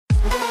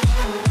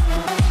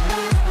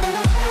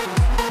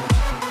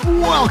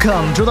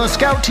Welcome to the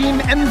Scout Team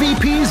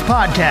MVPs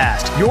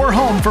podcast, your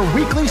home for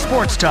weekly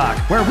sports talk,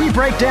 where we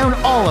break down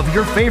all of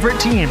your favorite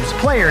teams,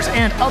 players,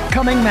 and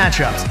upcoming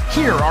matchups.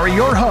 Here are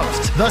your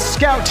hosts, the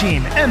Scout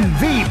Team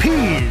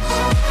MVPs.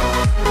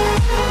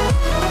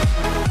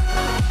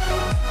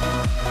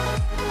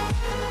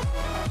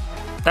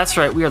 That's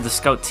right, we are the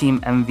Scout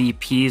Team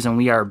MVPs, and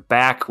we are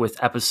back with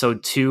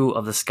episode 2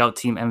 of the Scout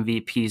Team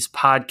MVPs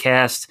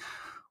podcast.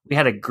 We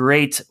had a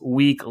great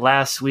week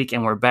last week,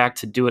 and we're back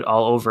to do it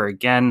all over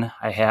again.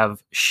 I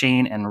have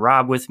Shane and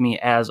Rob with me,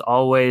 as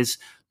always.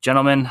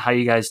 Gentlemen, how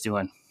you guys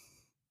doing?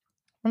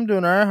 I'm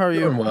doing all right. How are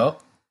you? Doing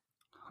well.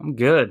 I'm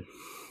good.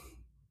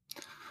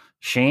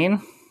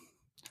 Shane,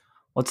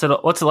 what's it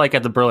like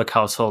at the Burlick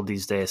household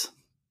these days?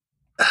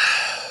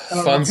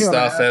 Fun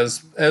stuff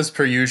as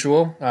per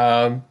usual.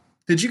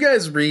 Did you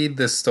guys read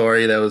this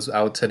story that was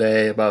out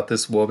today about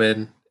this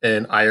woman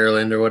in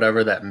Ireland or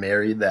whatever that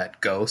married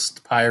that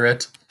ghost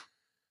pirate?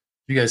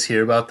 Did you guys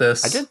hear about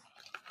this?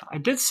 I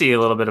did see a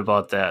little bit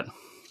about that.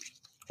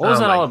 What was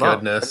that all about?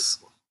 Goodness.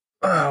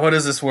 What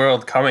is this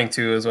world coming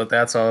to is what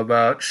that's all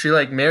about. She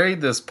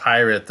married this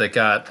pirate that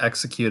got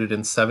executed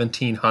in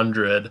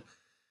 1700.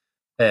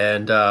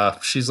 And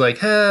she's like,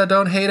 hey,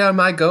 don't hate on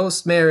my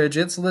ghost marriage.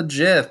 It's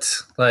legit.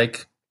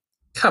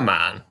 Come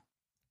on.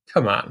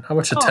 How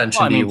much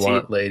attention do you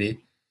want, lady?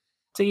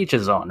 To each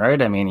his own,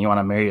 right? I mean, you want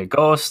to marry a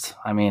ghost?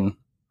 I mean,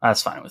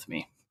 that's fine with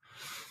me.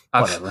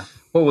 Whatever.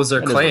 What was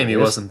her claim? He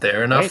wasn't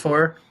there enough for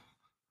her?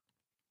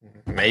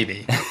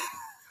 Maybe.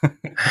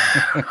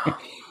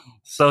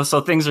 So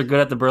things are good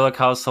at the Burlick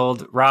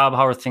household. Rob,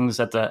 how are things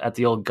at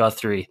the old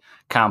Guthrie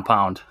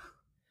compound?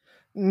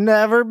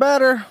 Never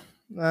better.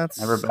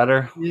 Never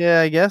better? Yeah,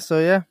 I guess so,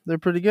 yeah. They're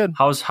pretty good.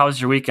 How's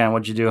your weekend?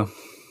 What'd you do?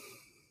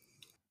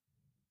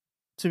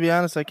 To be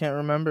honest, I can't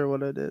remember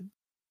what I did.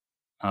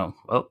 Oh,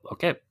 well,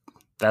 okay.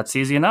 That's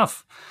easy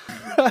enough.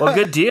 Well,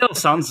 good deal.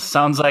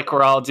 Sounds like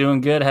we're all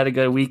doing good. Had a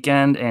good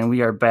weekend, and we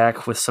are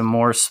back with some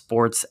more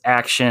sports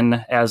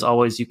action. As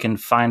always, you can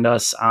find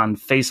us on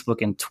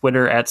Facebook and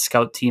Twitter at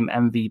Scout Team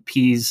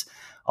MVPs.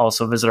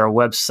 Also visit our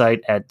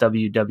website at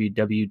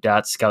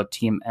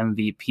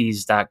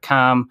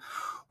www.scoutteammvps.com.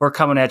 We're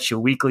coming at you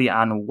weekly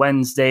on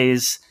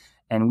Wednesdays,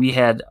 and we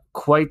had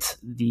quite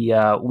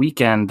the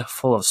weekend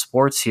full of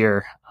sports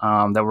here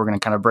that we're going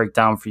to kind of break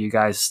down for you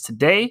guys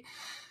today.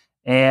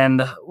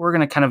 And we're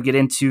going to kind of get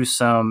into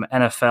some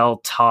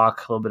NFL talk,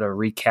 a little bit of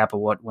recap of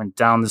what went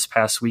down this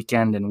past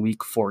weekend in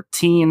Week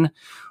 14.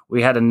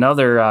 We had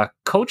another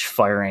coach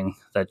firing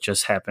that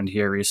just happened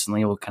here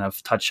recently. We'll kind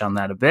of touch on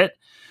that a bit.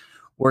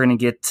 We're going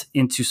to get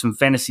into some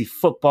fantasy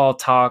football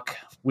talk.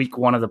 Week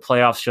 1 of the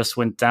playoffs just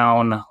went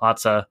down.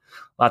 Lots of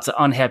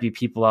unhappy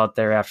people out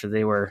there after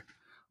they were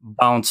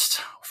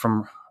bounced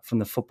from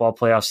the football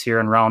playoffs here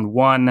in round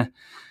 1.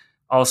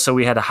 Also,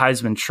 we had a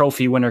Heisman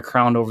Trophy winner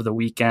crowned over the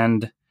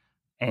weekend.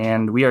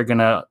 And we are going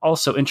to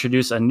also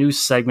introduce a new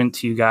segment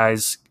to you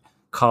guys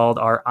called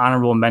our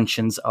Honorable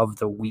Mentions of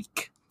the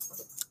Week.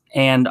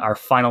 And our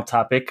final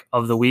topic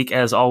of the week,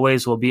 as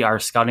always, will be our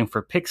Scouting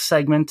for Picks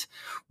segment,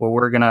 where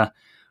we're going to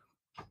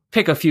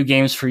pick a few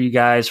games for you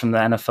guys from the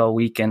NFL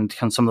weekend,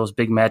 some of those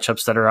big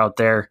matchups that are out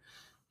there.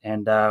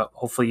 And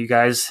hopefully you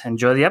guys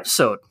enjoy the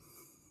episode.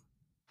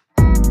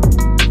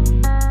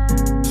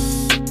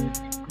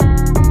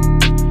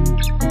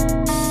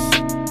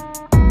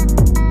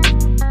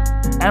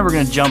 And we're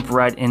going to jump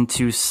right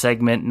into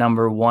segment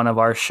number 1 of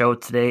our show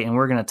today, and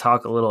we're going to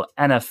talk a little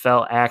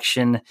NFL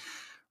action,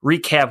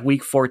 recap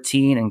Week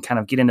 14, and kind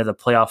of get into the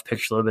playoff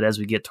picture a little bit as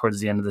we get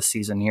towards the end of the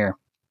season here.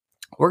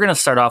 We're going to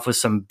start off with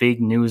some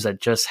big news that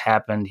just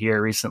happened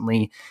here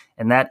recently,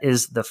 and that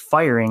is the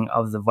firing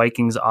of the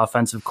Vikings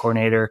offensive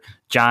coordinator,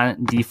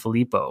 John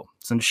DeFilippo.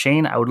 So,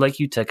 Shane, I would like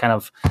you to kind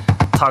of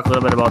talk a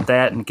little bit about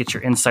that and get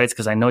your insights,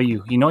 because I know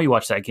you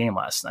watched that game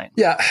last night.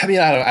 Yeah, I mean,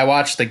 I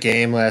watched the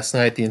game last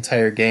night, the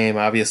entire game,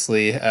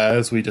 obviously,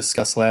 as we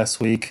discussed last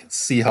week,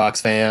 Seahawks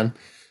fan.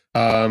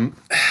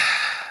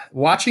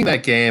 Watching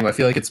that game, I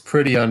feel like it's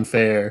pretty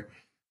unfair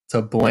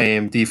to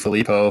blame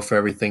DeFilippo for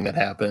everything that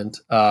happened.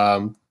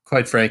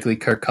 Quite frankly,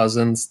 Kirk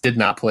Cousins did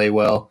not play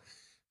well.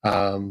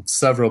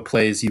 Several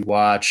plays you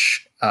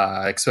watch,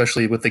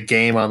 especially with the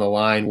game on the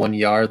line, 1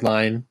 yard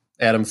line,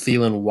 Adam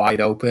Thielen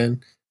wide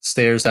open,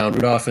 stares down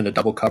Rudolph into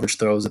double coverage,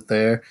 throws it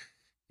there.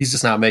 He's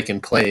just not making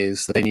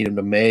plays that they need him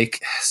to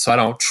make. So I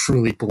don't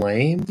truly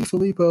blame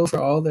DeFilippo for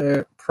all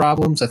their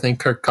problems. I think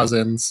Kirk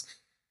Cousins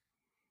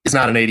is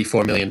not an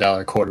 $84 million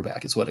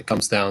quarterback is what it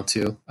comes down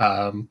to.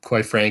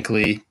 Quite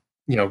frankly,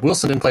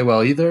 Wilson didn't play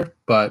well either,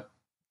 but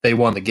they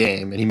won the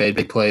game, and he made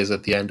big plays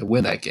at the end to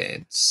win that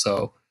game.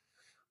 So,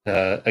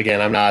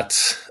 again, I'm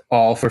not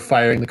all for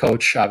firing the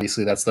coach.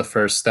 Obviously, that's the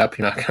first step.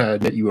 You're not going to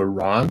admit you were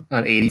wrong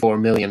on $84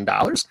 million.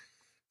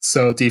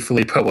 So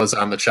DeFilippo was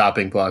on the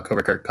chopping block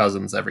over Kirk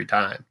Cousins every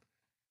time.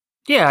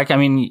 Yeah, I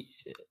mean,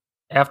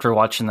 after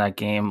watching that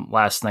game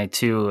last night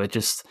too, it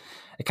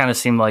kind of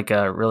seemed like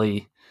a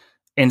really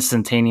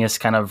instantaneous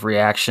kind of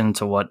reaction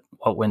to what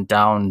went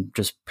down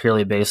just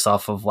purely based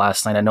off of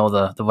last night. I know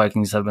the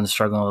Vikings have been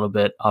struggling a little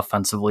bit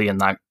offensively and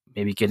not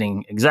maybe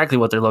getting exactly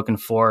what they're looking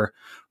for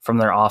from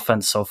their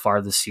offense so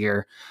far this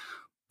year.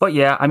 But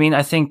yeah, I mean,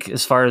 I think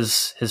as far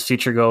as his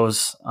future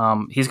goes,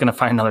 he's going to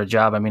find another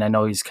job. I mean, I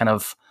know he's kind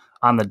of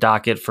on the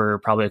docket for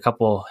probably a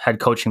couple head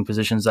coaching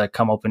positions that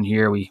come open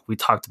here. We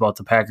talked about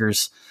the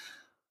Packers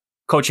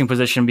coaching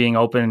position being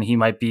open, and he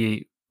might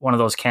be one of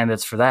those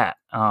candidates for that.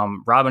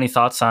 Rob, any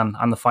thoughts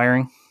on the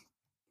firing?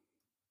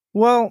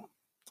 Well,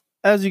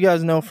 as you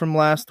guys know from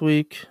last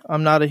week,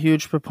 I'm not a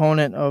huge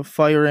proponent of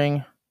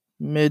firing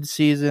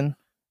mid-season.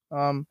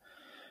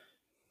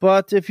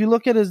 But if you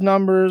look at his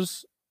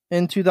numbers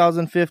in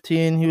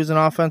 2015, he was an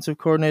offensive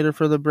coordinator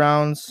for the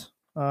Browns.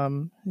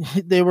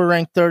 They were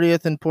ranked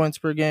 30th in points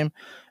per game.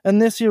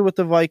 And this year with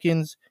the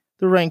Vikings,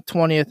 they're ranked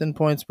 20th in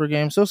points per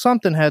game. So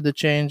something had to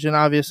change. And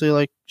obviously,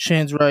 like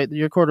Shane's right,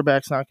 your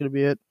quarterback's not going to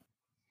be it.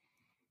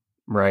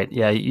 Right.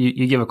 Yeah.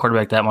 You give a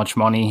quarterback that much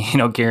money,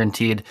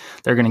 guaranteed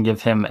they're going to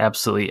give him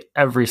absolutely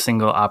every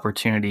single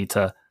opportunity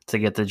to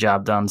get the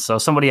job done. So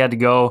somebody had to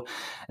go,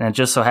 and it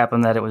just so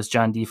happened that it was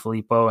John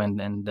DeFilippo,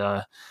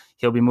 and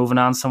he'll be moving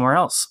on somewhere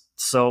else.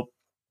 So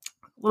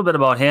a little bit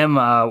about him.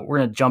 We're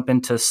going to jump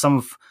into some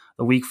of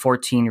the Week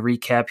 14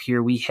 recap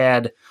here. We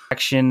had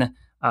action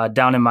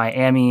down in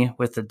Miami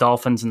with the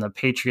Dolphins and the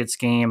Patriots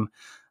game.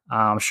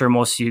 I'm sure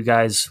most of you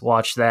guys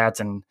watched that,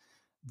 and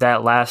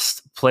that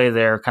last play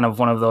there, kind of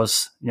one of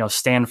those,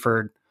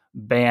 Stanford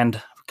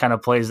band kind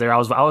of plays there. I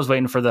was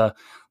waiting for the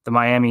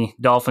Miami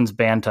Dolphins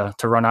band to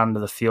run onto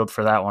the field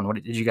for that one.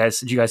 Did you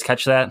guys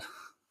catch that?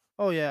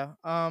 Oh yeah.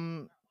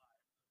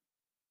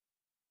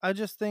 I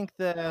just think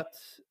that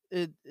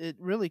it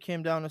really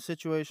came down to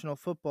situational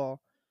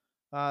football.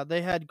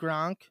 They had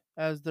Gronk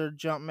as their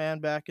jump man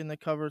back in the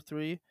cover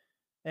 3,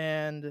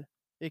 and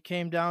it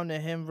came down to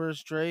him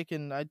versus Drake,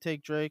 and I'd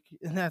take Drake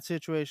in that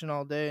situation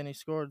all day, and he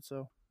scored.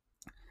 So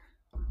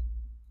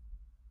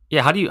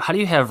yeah, how do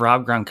you have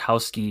Rob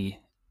Gronkowski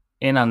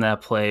in on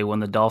that play when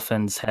the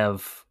Dolphins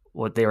have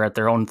what they were at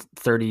their own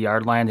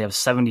 30-yard line? They have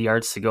 70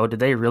 yards to go. Did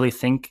they really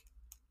think,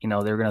 they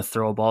were going to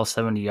throw a ball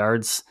 70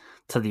 yards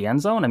to the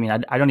end zone? I mean,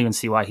 I don't even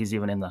see why he's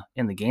even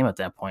in the game at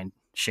that point.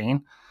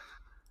 Shane?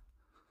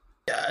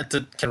 Yeah,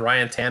 can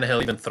Ryan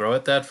Tannehill even throw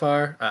it that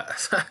far?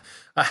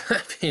 I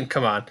mean,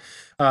 come on.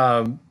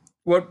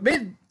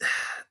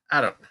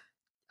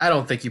 I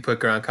don't think you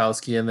put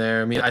Gronkowski in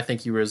there. I mean, I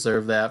think you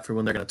reserve that for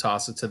when they're going to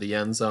toss it to the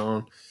end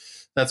zone.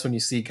 That's when you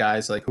see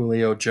guys like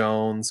Julio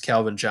Jones,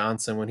 Calvin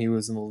Johnson, when he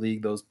was in the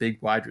league, those big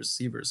wide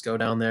receivers go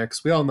down there,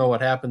 because we all know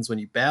what happens when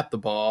you bat the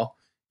ball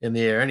in the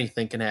air.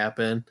 Anything can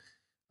happen.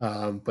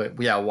 But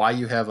yeah, why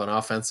you have an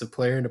offensive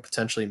player to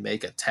potentially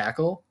make a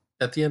tackle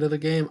at the end of the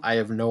game, I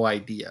have no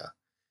idea.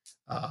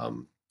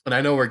 And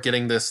I know we're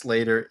getting this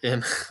later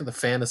in the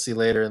fantasy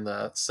later in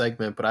the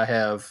segment, but I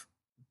have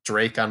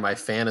Drake on my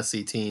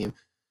fantasy team.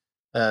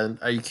 And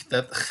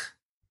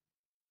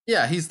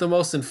yeah, he's the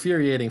most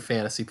infuriating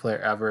fantasy player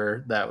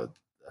ever.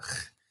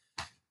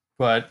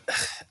 But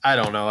I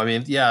don't know. I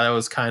mean, yeah, that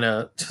was kind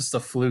of just a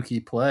fluky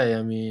play.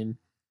 I mean,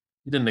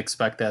 you didn't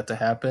expect that to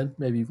happen.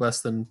 Maybe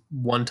less than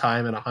one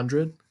time in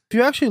 100. If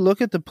you actually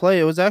look at the play,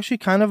 it was actually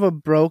kind of a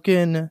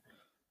broken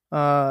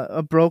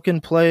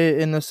play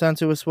in the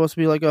sense it was supposed to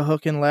be like a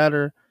hook and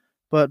ladder,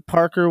 but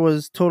Parker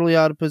was totally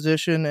out of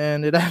position,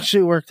 and it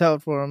actually worked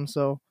out for him.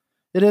 So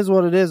it is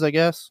what it is, I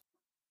guess.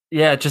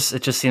 Yeah, it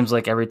just seems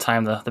like every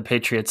time the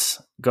Patriots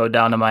go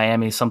down to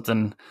Miami,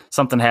 something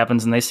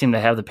happens, and they seem to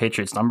have the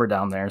Patriots number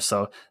down there.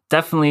 So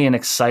definitely an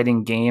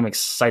exciting game,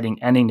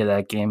 exciting ending to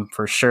that game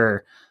for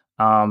sure,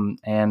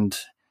 and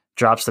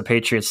drops the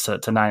Patriots to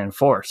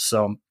 9-4.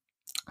 So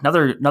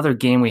another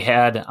game we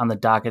had on the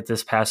docket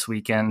this past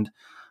weekend.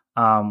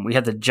 We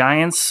had the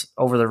Giants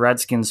over the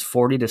Redskins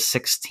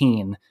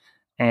 40-16.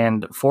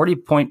 And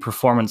 40-point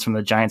performance from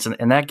the Giants,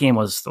 and that game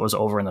was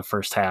over in the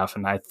first half.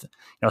 And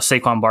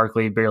Saquon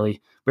Barkley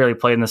barely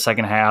played in the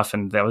second half,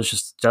 and that was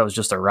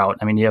just a rout.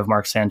 I mean, you have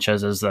Mark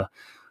Sanchez as the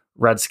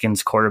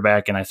Redskins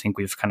quarterback, and I think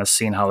we've kind of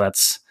seen how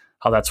that's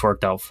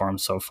worked out for him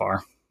so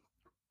far.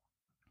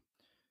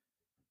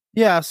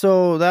 Yeah,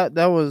 so that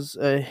was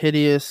a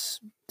hideous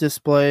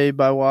display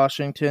by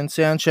Washington.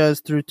 Sanchez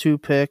threw 2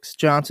 picks,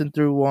 Johnson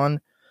threw 1.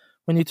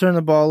 When you turn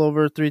the ball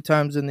over 3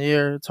 times in the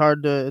air, it's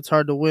hard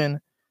to win.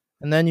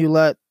 And then you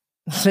let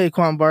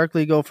Saquon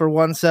Barkley go for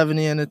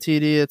 170 and a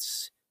TD.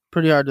 It's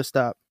pretty hard to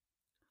stop.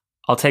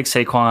 I'll take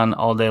Saquon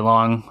all day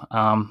long,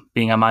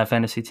 being on my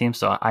fantasy team,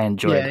 so I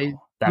enjoyed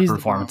that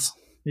performance.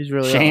 He's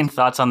really Shane, awesome.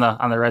 thoughts on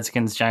the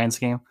Redskins-Giants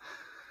game?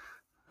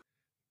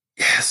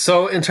 Yeah,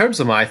 so in terms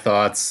of my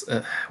thoughts,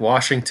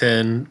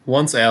 Washington,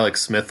 once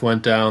Alex Smith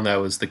went down, that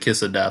was the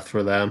kiss of death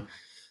for them.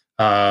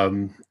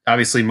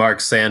 Obviously, Mark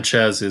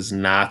Sanchez is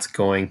not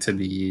going to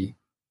be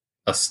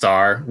a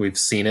star. We've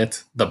seen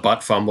it. The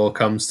butt fumble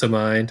comes to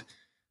mind.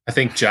 I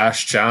think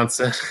Josh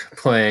Johnson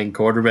playing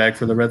quarterback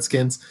for the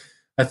Redskins,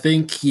 I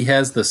think he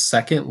has the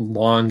second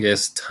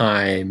longest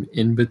time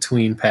in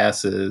between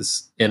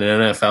passes in an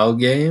NFL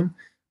game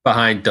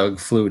behind Doug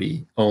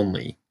Flutie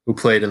only, who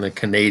played in the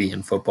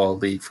Canadian Football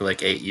League for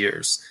like 8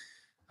 years.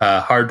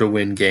 Hard to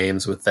win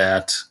games with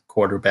that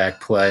quarterback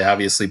play.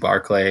 Obviously,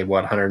 Barkley,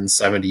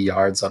 170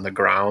 yards on the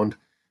ground.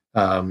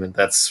 And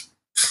that's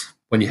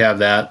when you have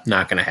that,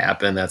 not going to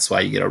happen. That's why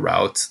you get a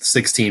rout.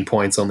 16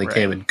 points only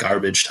came in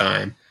garbage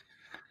time.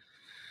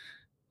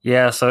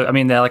 Yeah, so I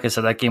mean, like I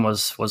said, that game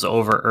was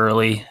over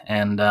early,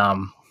 and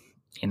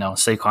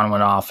Saquon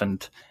went off.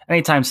 And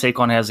anytime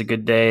Saquon has a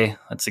good day,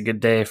 that's a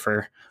good day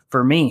for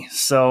me.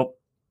 So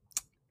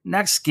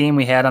next game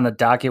we had on the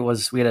docket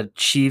we had a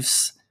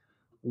Chiefs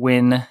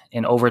win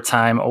in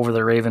overtime over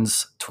the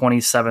Ravens,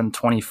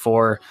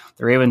 27-24.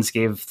 The Ravens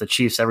gave the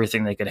Chiefs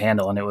everything they could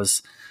handle, and it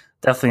was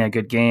definitely a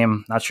good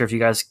game. Not sure if you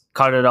guys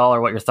caught it all or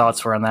what your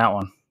thoughts were on that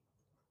one.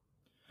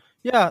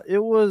 Yeah,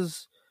 it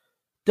was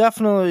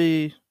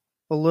definitely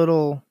a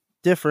little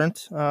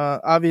different.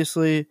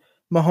 Obviously,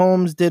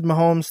 Mahomes did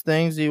Mahomes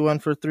things. He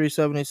went for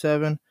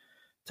 377.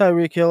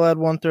 Tyreek Hill had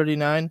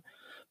 139.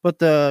 But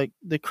the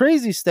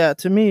crazy stat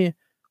to me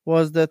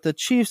was that the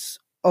Chiefs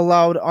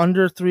allowed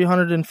under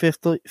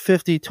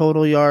 350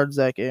 total yards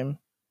that game.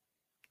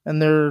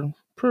 And they're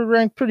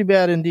ranked pretty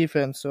bad in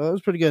defense, so that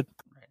was pretty good.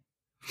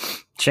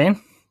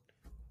 Shane?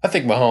 I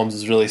think Mahomes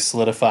is really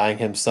solidifying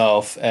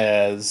himself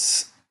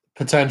as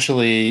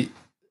potentially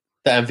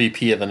the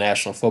MVP of the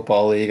National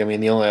Football League. I mean,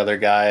 the only other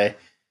guy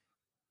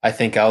I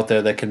think out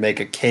there that can make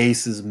a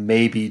case is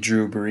maybe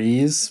Drew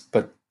Brees,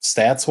 but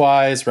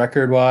stats-wise,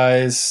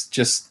 record-wise,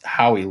 just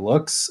how he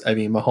looks, I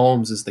mean,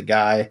 Mahomes is the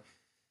guy.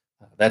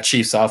 That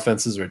Chiefs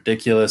offense is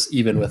ridiculous,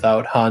 even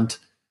without Hunt.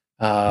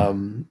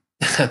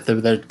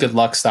 They're good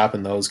luck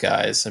stopping those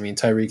guys. I mean,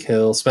 Tyreek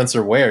Hill,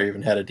 Spencer Ware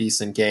even had a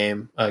decent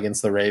game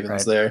against the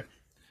Ravens there.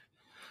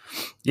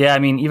 Yeah, I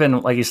mean,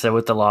 even like you said,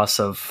 with the loss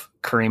of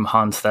Kareem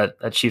Hunt,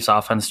 that Chiefs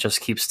offense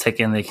just keeps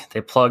ticking.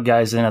 They plug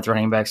guys in at the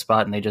running back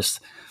spot, and they just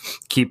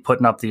keep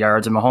putting up the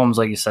yards. And Mahomes,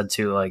 like you said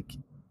too, like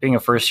being a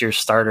first-year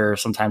starter,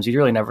 sometimes you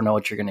really never know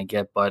what you're going to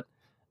get. But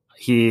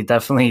he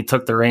definitely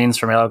took the reins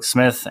from Alex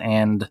Smith,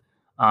 and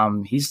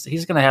he's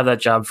going to have that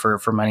job for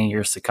many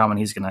years to come. And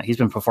he's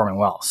been performing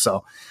well.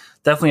 So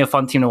definitely a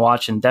fun team to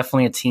watch, and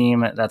definitely a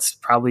team that's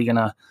probably going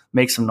to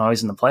make some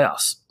noise in the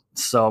playoffs.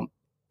 So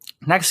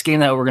next game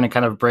that we're going to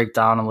kind of break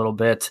down a little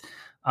bit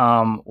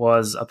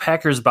was a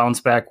Packers bounce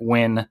back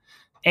win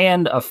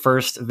and a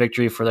first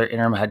victory for their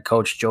interim head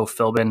coach, Joe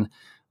Philbin.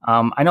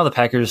 I know the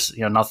Packers,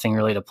 nothing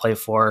really to play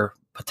for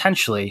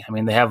potentially. I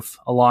mean, they have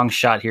a long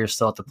shot here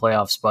still at the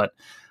playoffs, but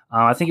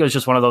I think it was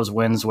just one of those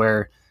wins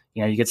where,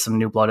 you get some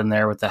new blood in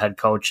there with the head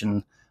coach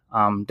and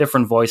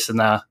different voice in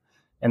the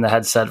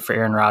headset for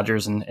Aaron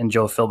Rodgers and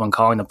Joe Philbin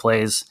calling the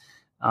plays.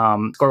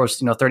 Score was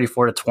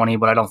 34-20,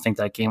 but I don't think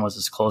that game was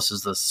as close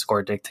as the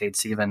score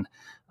dictates. Even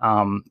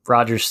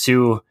Rodgers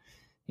too,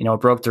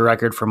 broke the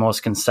record for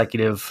most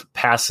consecutive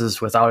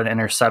passes without an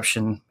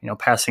interception.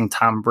 Passing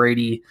Tom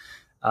Brady.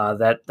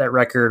 That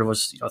record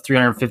was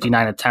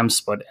 359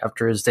 attempts, but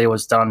after his day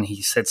was done,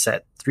 he sits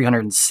at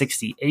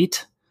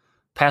 368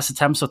 pass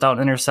attempts without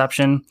an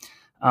interception.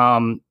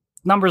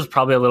 Numbers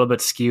probably a little bit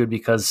skewed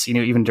because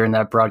even during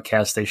that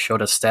broadcast they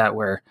showed a stat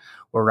where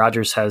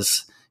Rodgers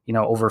has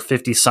over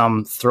 50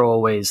 some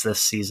throwaways this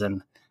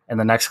season, and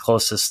the next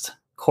closest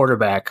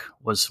quarterback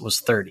was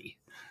 30.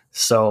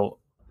 So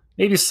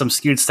maybe some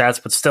skewed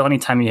stats, but still,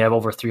 anytime you have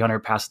over 300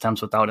 pass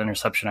attempts without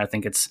interception, I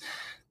think it's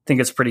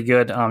pretty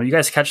good. You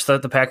guys catch the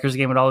Packers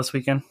game at all this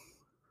weekend?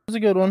 It was a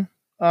good one.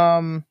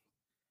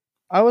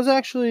 I was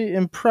actually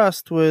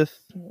impressed with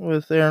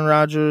Aaron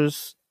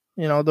Rodgers,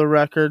 the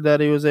record that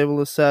he was able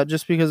to set,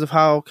 just because of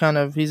how kind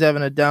of he's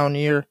having a down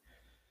year.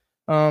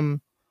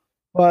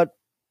 But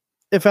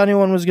if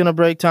anyone was going to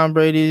break Tom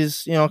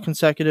Brady's,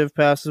 consecutive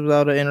passes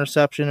without an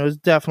interception, it was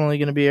definitely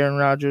going to be Aaron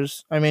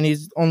Rodgers. I mean,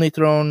 he's only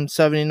thrown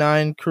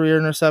 79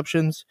 career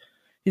interceptions.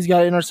 He's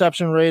got an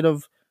interception rate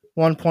of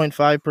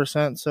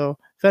 1.5%. So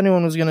if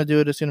anyone was going to do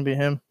it, it's going to be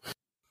him.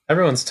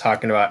 Everyone's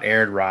talking about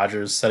Aaron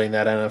Rodgers setting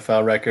that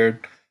NFL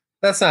record.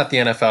 That's not the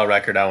NFL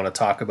record I want to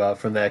talk about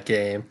from that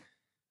game.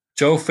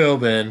 Joe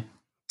Philbin,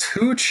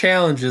 2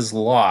 challenges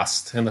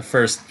lost in the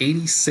first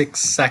 86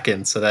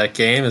 seconds of that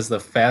game is the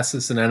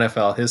fastest in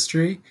NFL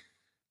history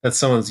that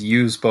someone's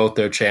used both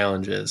their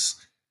challenges.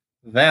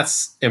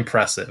 That's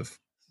impressive.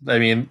 I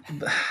mean,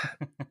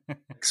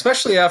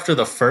 especially after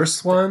the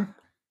first one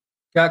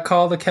got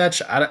called a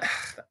catch. I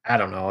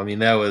don't know. I mean,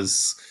 that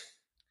was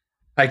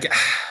like,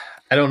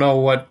 I don't know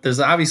what,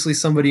 there's obviously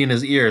somebody in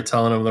his ear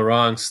telling him the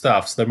wrong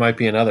stuff. So there might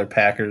be another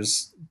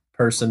Packers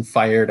person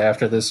fired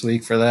after this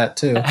week for that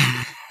too.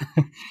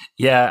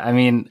 Yeah, I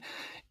mean,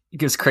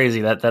 it was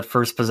crazy that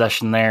first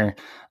possession there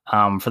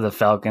for the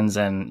Falcons,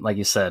 and like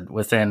you said,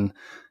 within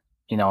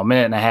a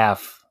minute and a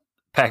half,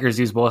 Packers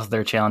used both of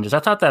their challenges. I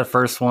thought that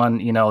first one,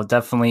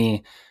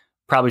 definitely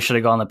probably should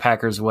have gone the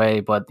Packers'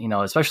 way, but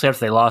especially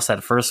after they lost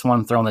that first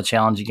one, throwing the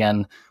challenge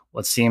again,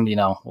 what seemed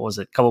what was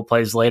it, a couple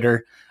plays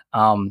later,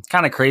 kind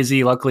of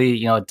crazy.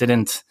 Luckily, it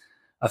didn't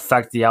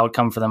affect the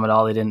outcome for them at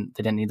all. They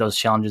didn't need those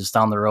challenges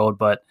down the road,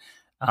 but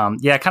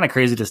yeah, kind of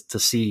crazy to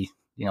see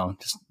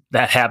just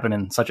that happen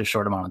in such a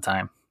short amount of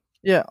time.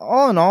 Yeah,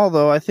 all in all,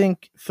 though, I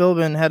think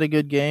Philbin had a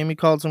good game. He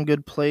called some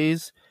good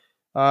plays.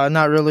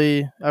 not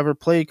really ever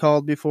play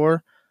called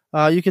before.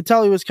 You could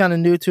tell he was kind of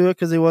new to it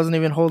because he wasn't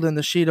even holding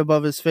the sheet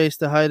above his face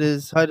to hide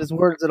his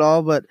words at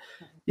all. But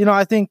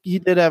I think he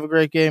did have a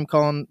great game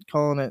calling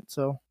it.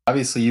 So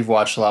obviously, you've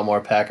watched a lot more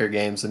Packer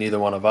games than either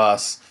one of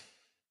us.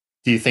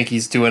 Do you think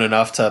he's doing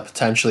enough to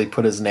potentially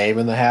put his name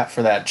in the hat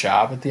for that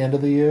job at the end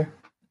of the year?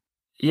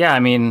 Yeah, I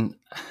mean,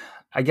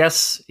 I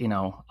guess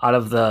out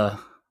of the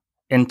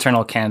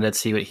internal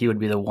candidates, he would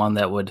be the one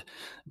that would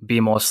be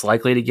most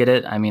likely to get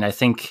it. I mean, I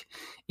think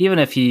even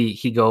if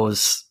he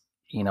goes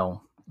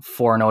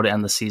 4-0 to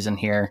end the season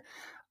here,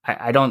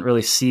 I don't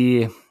really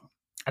see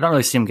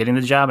him getting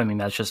the job. I mean,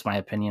 that's just my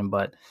opinion,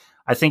 but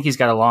I think he's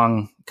got a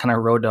long kind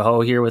of road to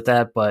hoe here with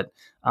that. But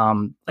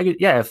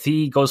if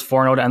he goes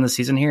 4-0 to end the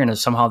season here, and if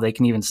somehow they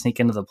can even sneak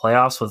into the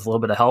playoffs with a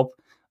little bit of help,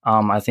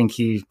 I think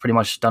he's pretty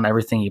much done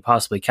everything he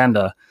possibly can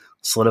to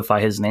solidify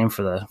his name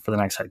for the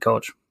next head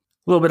coach.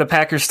 A little bit of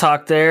Packers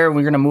talk there.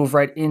 We're going to move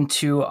right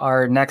into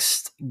our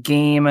next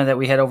game that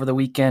we had over the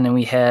weekend, and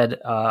we had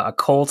a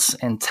Colts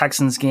and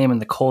Texans game,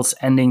 and the Colts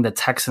ending the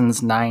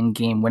Texans'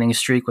 9-game winning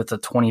streak with a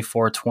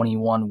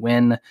 24-21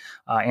 win.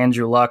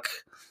 Andrew Luck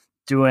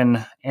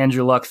doing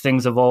Andrew Luck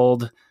things of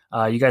old.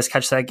 You guys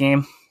catch that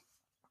game?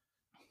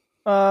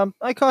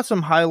 I caught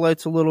some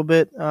highlights a little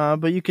bit,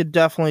 but you could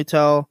definitely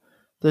tell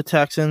the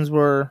Texans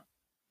were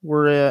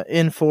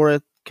in for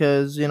it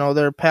because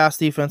their pass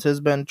defense has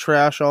been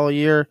trash all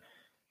year.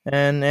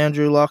 And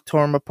Andrew Luck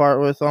tore him apart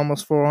with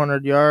almost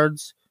 400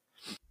 yards.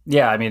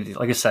 Yeah, I mean,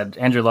 like I said,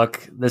 Andrew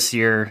Luck this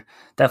year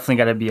definitely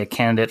got to be a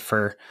candidate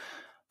for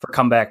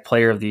comeback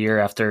player of the year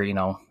after, him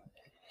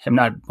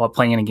not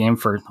playing in a game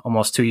for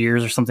almost 2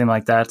 years or something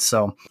like that.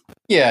 So,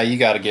 yeah, you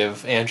got to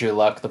give Andrew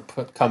Luck the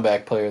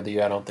comeback player of the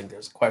year. I don't think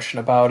there's a question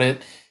about it.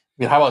 I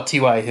mean, how about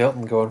T.Y.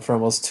 Hilton going for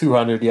almost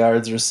 200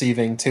 yards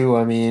receiving too?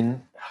 I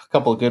mean, a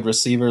couple of good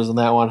receivers in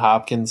that one,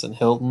 Hopkins and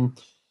Hilton.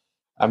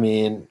 I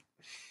mean,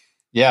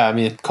 yeah, I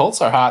mean, Colts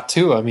are hot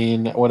too. I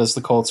mean, what is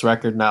the Colts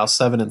record now?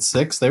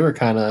 7-6. They were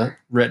kind of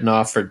written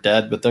off for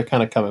dead, but they're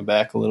kind of coming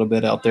back a little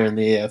bit out there in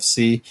the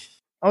AFC.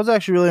 I was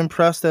actually really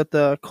impressed that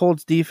the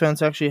Colts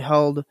defense actually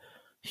held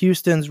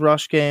Houston's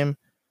rush game.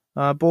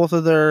 Both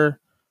of their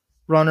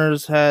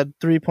runners had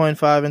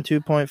 3.5 and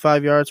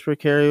 2.5 yards per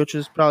carry, which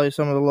is probably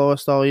some of the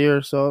lowest all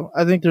year. So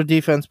I think their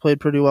defense played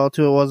pretty well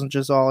too. It wasn't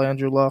just all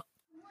Andrew Luck.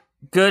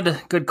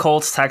 Good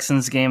Colts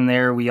Texans game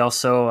there. We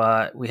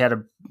also we had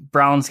a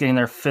Browns getting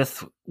their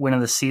 5th win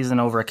of the season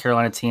over a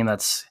Carolina team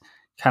that's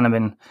kind of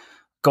been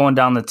going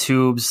down the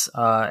tubes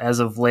as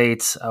of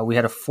late. We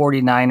had a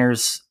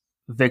 49ers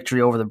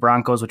victory over the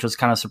Broncos, which was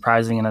kind of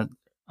surprising. And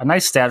a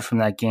nice stat from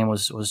that game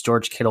was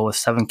George Kittle with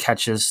 7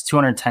 catches,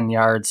 210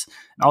 yards,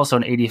 and also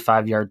an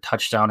 85-yard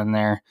touchdown in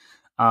there.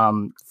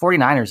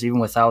 49ers, even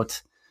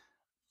without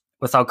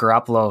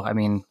Garoppolo, I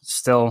mean,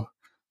 still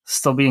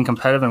being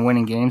competitive and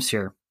winning games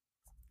here.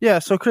 Yeah,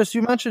 so Chris,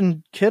 you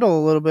mentioned Kittle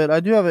a little bit.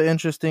 I do have an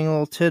interesting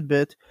little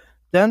tidbit.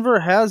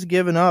 Denver has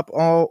given up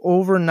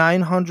over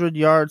 900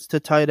 yards to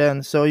tight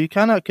ends, so you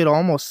kind of could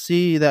almost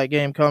see that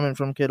game coming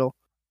from Kittle.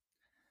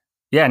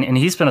 Yeah, and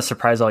he's been a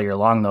surprise all year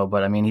long, though.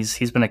 But I mean,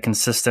 he's been a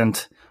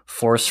consistent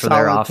force for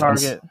their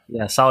offense. Target.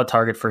 Yeah, solid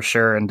target for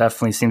sure, and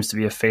definitely seems to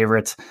be a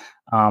favorite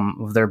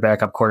of their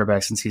backup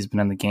quarterback since he's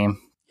been in the game.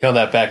 You know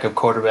that backup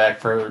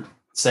quarterback for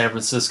San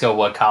Francisco,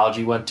 what college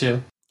he went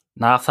to?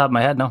 Not off the top of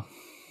my head, no.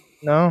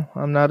 No,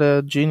 I'm not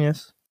a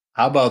genius.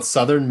 How about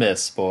Southern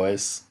Miss,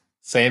 boys?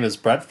 Same as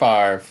Brett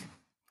Favre.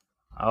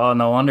 Oh,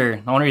 no wonder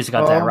he's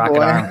got that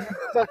rocket arm.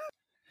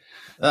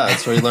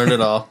 That's where he learned it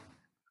all.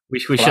 We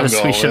should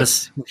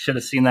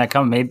have seen that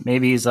coming.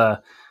 Maybe he's going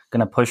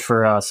to push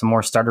for some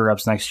more starter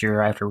reps next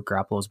year after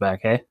Garoppolo's back.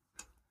 Hey,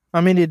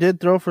 I mean, he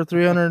did throw for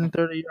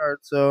 330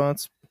 yards, so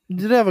he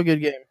did have a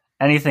good game.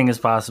 Anything is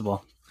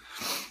possible.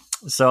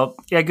 So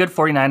yeah, good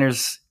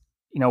 49ers,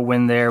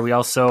 win there. We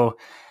also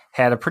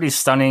had a pretty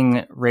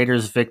stunning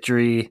Raiders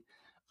victory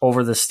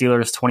over the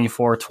Steelers,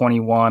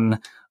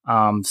 24-21.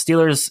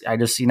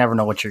 Steelers, you never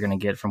know what you're going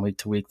to get from week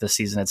to week this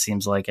season. It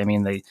seems like, I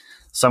mean,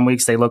 some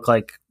weeks they look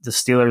like the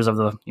Steelers of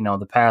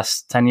the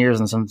past 10 years,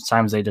 and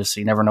sometimes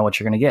you never know what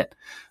you're going to get.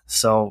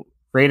 So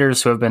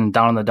Raiders, who have been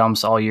down in the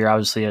dumps all year,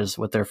 obviously, as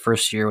with their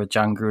first year with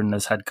John Gruden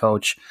as head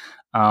coach,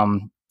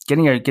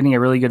 getting a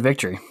really good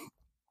victory.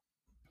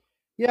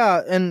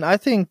 Yeah, and I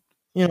think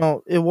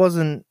it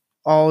wasn't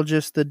all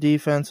just the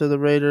defense of the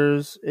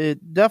Raiders.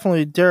 It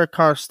definitely, Derek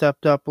Carr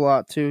stepped up a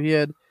lot too. He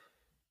had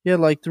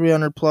like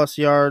 300 plus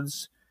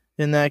yards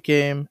in that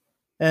game.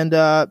 And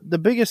the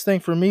biggest thing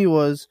for me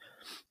was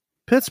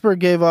Pittsburgh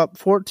gave up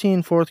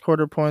 14 fourth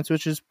quarter points,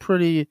 which is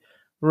pretty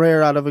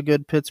rare out of a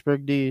good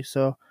Pittsburgh D.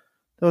 So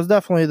that was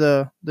definitely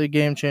the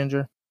game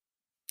changer.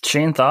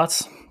 Shane,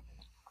 thoughts?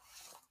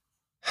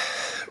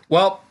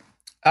 Well,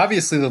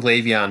 obviously the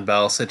Le'Veon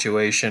Bell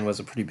situation was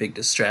a pretty big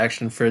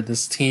distraction for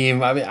this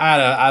team. I mean,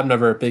 I'm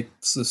never a big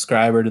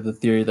subscriber to the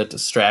theory that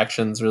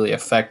distractions really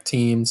affect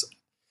teams.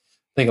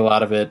 I think a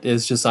lot of it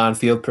is just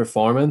on-field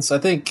performance. I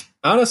think,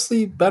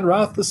 honestly, Ben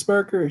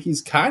Roethlisberger,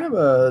 he's kind of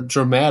a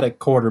dramatic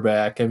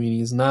quarterback. I mean,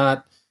 he's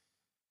not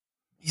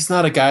he's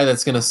not a guy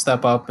that's going to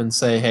step up and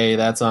say, hey,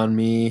 that's on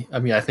me. I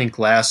mean, I think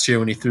last year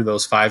when he threw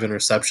those 5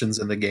 interceptions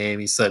in the game,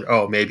 he said,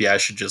 oh, maybe I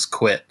should just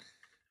quit.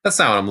 That's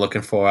not what I'm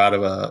looking for out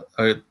of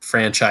a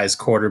franchise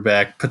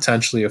quarterback,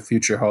 potentially a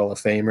future Hall of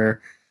Famer.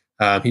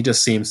 He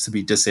just seems to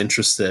be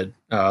disinterested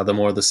the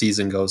more the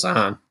season goes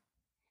on.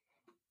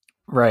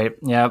 Right.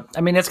 Yeah.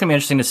 I mean, it's going to be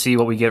interesting to see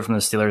what we get from the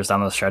Steelers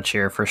down the stretch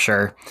here for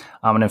sure.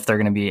 And if they're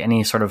going to be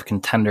any sort of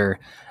contender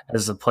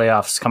as the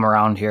playoffs come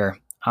around here.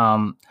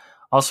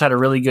 Also had a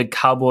really good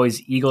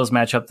Cowboys-Eagles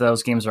matchup.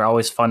 Those games are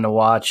always fun to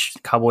watch.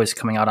 Cowboys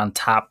coming out on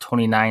top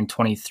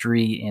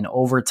 29-23 in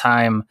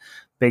overtime.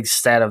 Big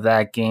stat of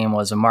that game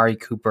was Amari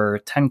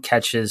Cooper, 10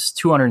 catches,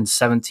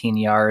 217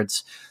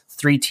 yards,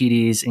 3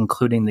 TDs,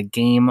 including the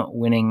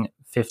game-winning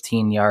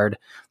 15-yard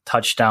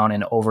touchdown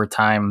in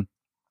overtime.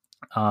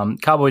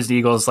 Cowboys and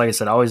Eagles, like I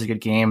said, always a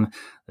good game.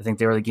 I think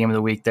they were the game of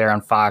the week there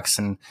on Fox,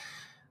 and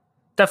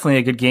definitely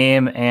a good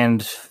game.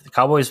 And the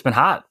Cowboys have been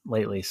hot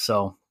lately,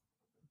 so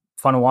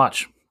fun to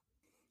watch.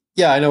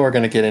 Yeah, I know we're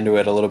going to get into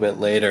it a little bit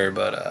later,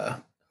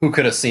 but who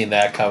could have seen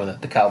that coming,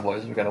 that the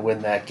Cowboys were going to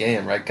win that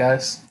game, right,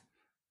 guys?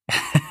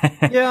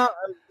 Yeah,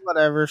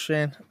 whatever,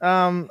 Shane.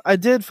 I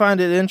did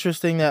find it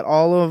interesting that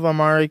all of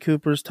Amari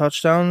Cooper's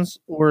touchdowns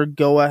were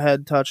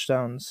go-ahead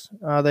touchdowns.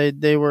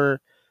 They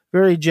were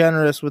very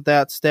generous with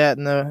that stat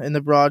in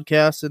the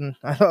broadcast, and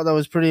I thought that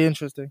was pretty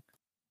interesting.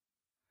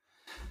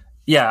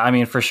 Yeah, I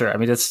mean, for sure. I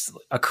mean, it's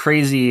a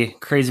crazy,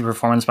 crazy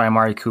performance by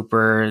Amari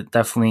Cooper.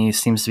 Definitely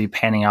seems to be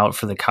panning out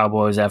for the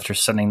Cowboys after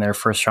sending their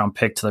first-round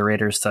pick to the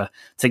Raiders to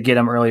get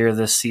him earlier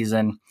this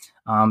season.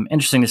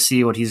 Interesting to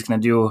see what he's going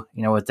to do,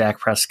 with Dak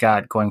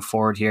Prescott going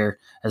forward here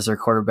as their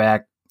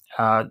quarterback.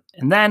 And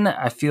then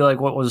I feel like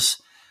what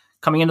was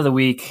coming into the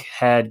week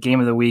had game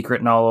of the week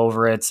written all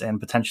over it, and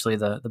potentially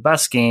the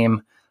best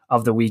game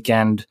of the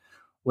weekend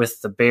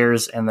with the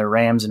Bears and the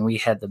Rams. And we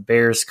had the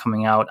Bears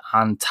coming out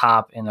on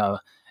top in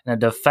a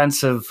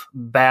defensive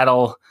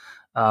battle,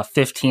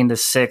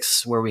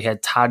 15-6, where we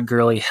had Todd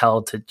Gurley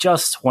held to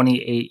just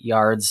 28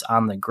 yards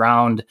on the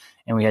ground,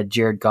 and we had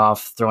Jared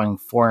Goff throwing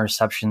 4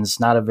 interceptions.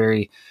 Not a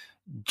very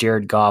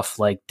Jared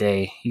Goff-like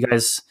day.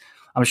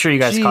 I'm sure you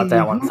guys caught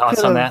that one.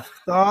 Thoughts on that?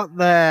 Thought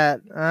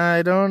that.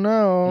 I don't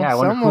know. Yeah,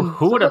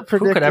 who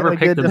could ever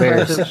pick the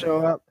Bears?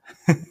 Show up.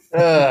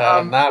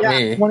 Not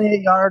me.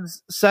 28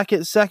 yards,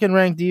 second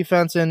ranked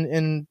defense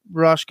in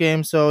rush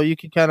game, so you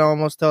could kind of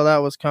almost tell that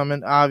was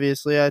coming.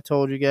 Obviously, I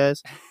told you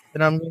guys,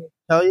 and I'm going to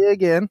tell you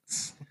again.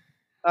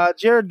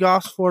 Jared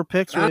Goff's 4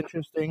 picks are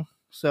interesting.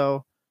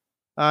 So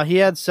he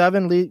had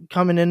 7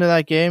 coming into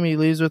that game. He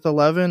leaves with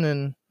 11,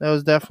 and that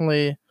was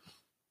definitely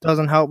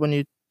doesn't help when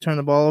you turn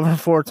the ball over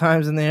 4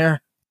 times in the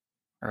air.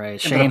 All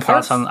right, Shane,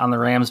 thoughts on the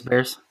Rams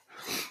Bears?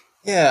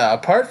 Yeah,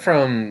 apart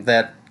from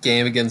that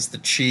game against the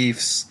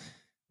Chiefs,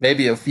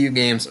 maybe a few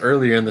games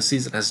earlier in the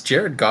season, has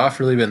Jared Goff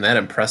really been that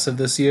impressive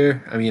this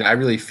year? I mean, I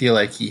really feel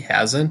like he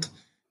hasn't.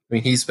 I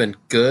mean, he's been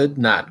good,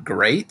 not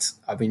great.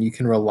 I mean, you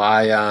can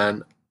rely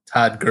on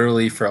Todd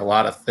Gurley for a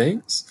lot of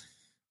things,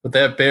 but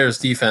that Bears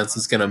defense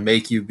is going to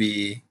make you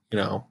be,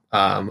 a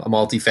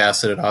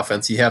multifaceted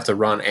offense. You have to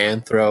run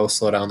and throw,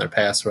 slow down their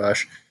pass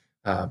rush,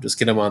 just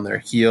get them on their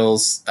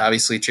heels.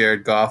 Obviously,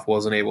 Jared Goff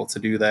wasn't able to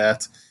do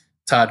that.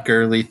 Todd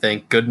Gurley,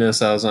 thank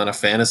goodness I was on a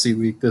fantasy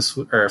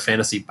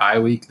bye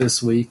week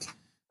this week.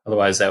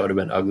 Otherwise, that would have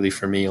been ugly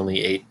for me.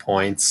 Only 8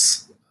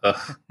 points.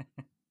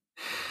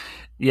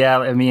 Yeah,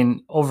 I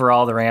mean,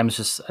 overall, the Rams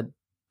just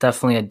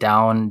definitely a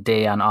down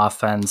day on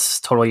offense.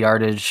 Total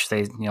yardage,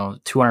 they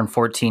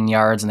 214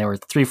 yards, and they were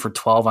 3 for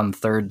 12 on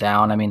 3rd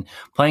down. I mean,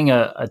 playing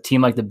a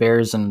team like the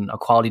Bears and a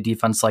quality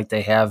defense like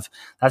they have,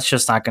 that's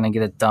just not going to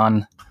get it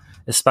done,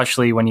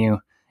 especially when you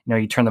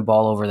turn the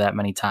ball over that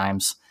many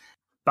times.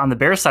 On the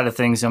Bears side of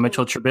things,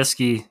 Mitchell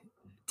Trubisky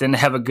didn't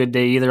have a good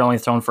day either, only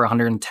thrown for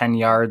 110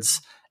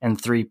 yards and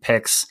 3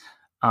 picks.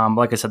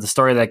 Like I said, the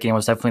story of that game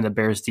was definitely the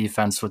Bears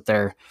defense with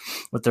their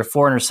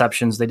 4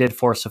 interceptions. They did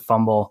force a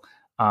fumble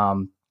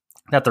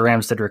that the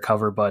Rams did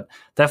recover, but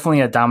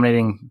definitely a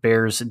dominating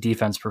Bears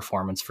defense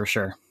performance for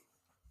sure.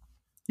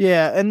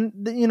 Yeah, and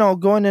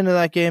going into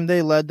that game,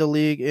 they led the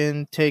league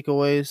in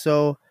takeaways,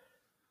 so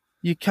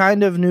you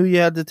kind of knew you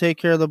had to take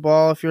care of the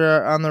ball if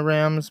you're on the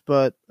Rams,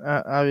 but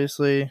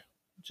obviously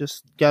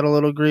just got a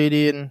little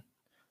greedy and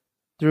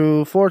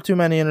threw 4 too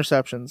many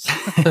interceptions.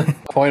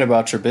 Point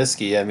about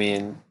Trubisky, I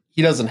mean,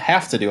 he doesn't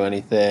have to do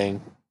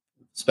anything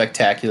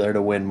spectacular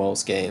to win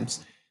most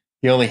games.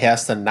 He only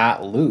has to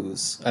not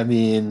lose. I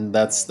mean,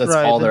 that's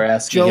right, all they're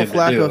asking him to do. Joe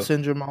Flacco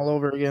syndrome all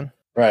over again.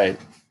 Right.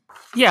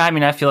 Yeah, I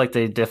mean, I feel like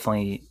they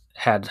definitely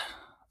had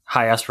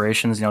high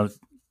aspirations,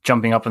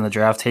 jumping up in the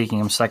draft, taking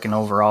him 2nd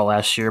overall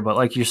last year. But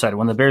like you said,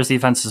 when the Bears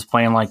defense is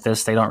playing like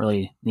this, they don't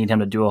really need him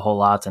to do a whole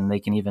lot, and they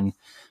can even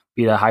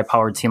beat a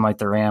high-powered team like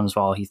the Rams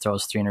while he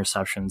throws 3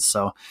 interceptions.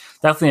 So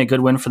definitely a good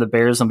win for the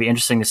Bears. It'll be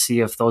interesting to see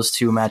if those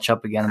two match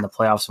up again in the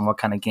playoffs and what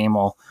kind of game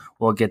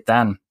we'll get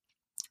then.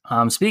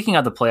 Speaking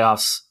of the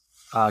playoffs,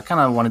 kind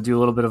of want to do a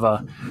little bit of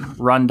a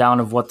rundown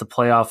of what the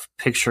playoff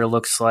picture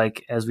looks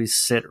like as we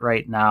sit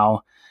right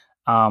now.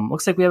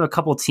 Looks like we have a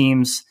couple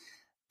teams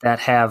that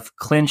have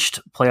clinched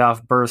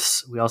playoff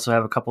berths. We also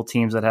have a couple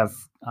teams that have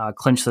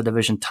clinched the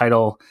division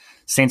title.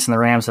 Saints and the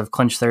Rams have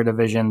clinched their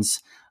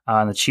divisions.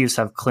 And the Chiefs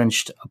have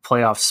clinched a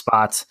playoff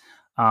spot.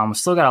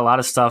 Still got a lot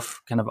of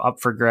stuff kind of up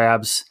for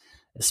grabs,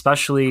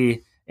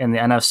 especially in the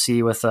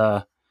NFC with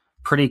a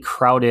pretty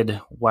crowded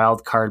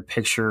wild card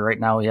picture right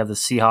now. We have the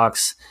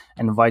Seahawks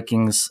and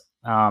Vikings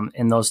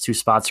in those two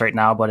spots right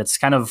now, but it's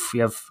kind of, we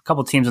have a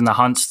couple teams in the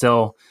hunt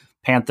still: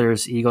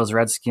 Panthers, Eagles,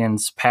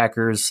 Redskins,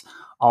 Packers,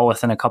 all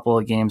within a couple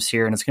of games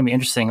here. And it's going to be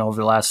interesting over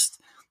the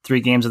last 3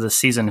 games of the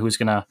season who's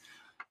going to,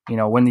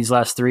 win these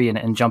last 3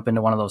 and jump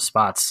into one of those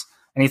spots.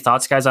 Any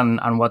thoughts, guys,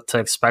 on what to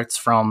expect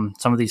from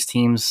some of these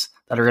teams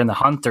that are in the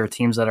hunt or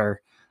teams that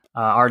are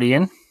already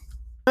in?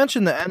 I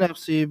mentioned the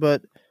NFC,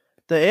 but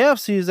the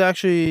AFC is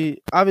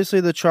actually,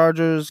 obviously the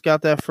Chargers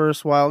got that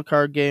first wild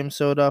card game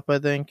sewed up, I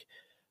think.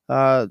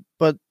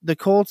 But the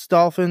Colts,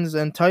 Dolphins,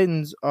 and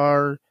Titans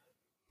are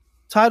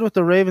tied with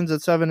the Ravens at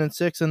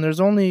 7-6, and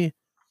there's only,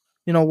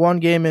 one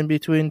game in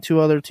between 2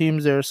 other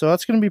teams there. So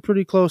that's going to be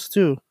pretty close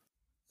too.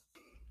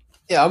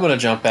 Yeah, I'm going to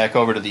jump back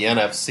over to the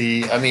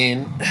NFC. I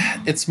mean,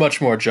 it's much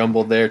more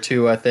jumbled there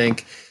too, I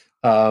think.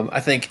 I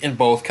think in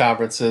both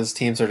conferences,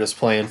 teams are just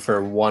playing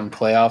for one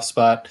playoff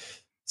spot.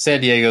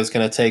 San Diego is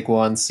going to take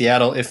one.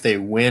 Seattle, if they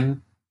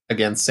win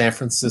against San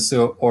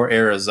Francisco or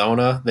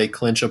Arizona, they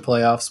clinch a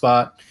playoff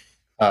spot.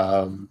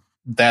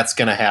 That's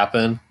going to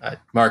happen. I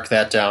mark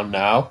that down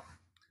now.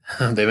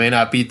 They may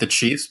not beat the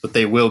Chiefs, but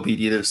they will beat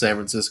either San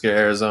Francisco or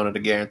Arizona to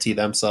guarantee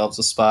themselves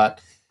a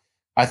spot.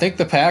 I think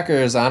the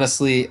Packers,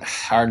 honestly,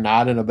 are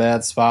not in a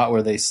bad spot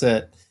where they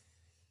sit.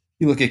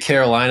 You look at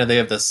Carolina, they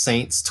have the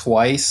Saints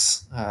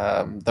twice.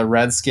 The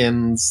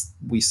Redskins,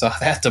 we saw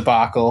that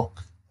debacle.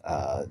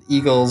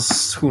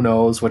 Eagles, who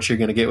knows what you're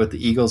going to get with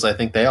the Eagles. I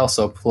think they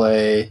also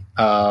play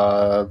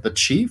the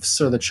Chiefs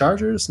or the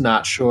Chargers,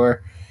 not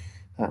sure.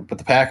 But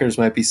the Packers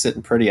might be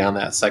sitting pretty on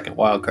that second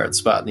wildcard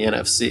spot in the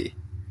NFC.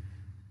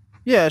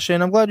 Yeah,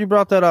 Shane, I'm glad you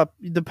brought that up.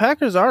 The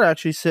Packers are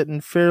actually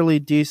sitting fairly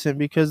decent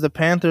because the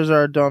Panthers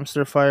are a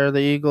dumpster fire, the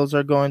Eagles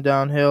are going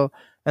downhill,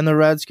 and the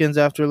Redskins,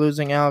 after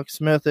losing Alex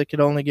Smith, it could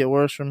only get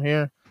worse from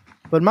here.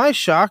 But my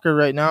shocker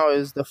right now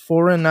is the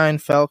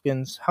 4-9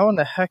 Falcons. How in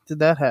the heck did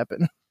that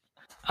happen?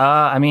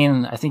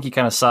 I think you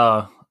kind of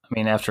saw,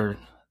 after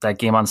that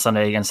game on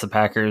Sunday against the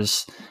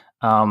Packers,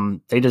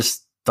 they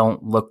just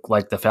don't look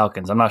like the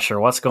Falcons. I'm not sure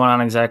what's going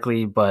on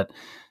exactly, but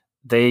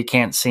they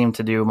can't seem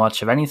to do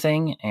much of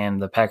anything,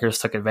 and the Packers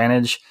took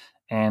advantage.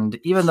 And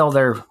even though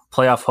their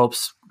playoff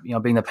hopes,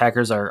 being the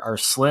Packers, are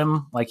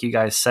slim, like you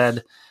guys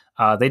said,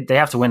 they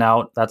have to win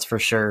out, that's for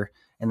sure,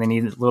 and they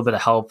need a little bit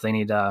of help. They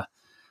need the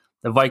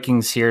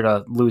Vikings here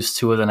to lose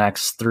 2 of the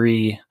next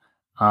 3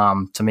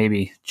 to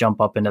maybe jump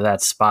up into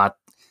that spot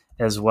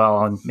as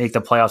well and make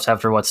the playoffs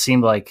after what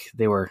seemed like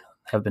they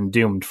have been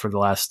doomed for the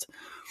last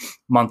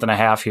month and a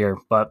half here.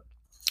 But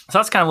so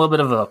that's kind of a little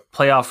bit of a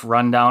playoff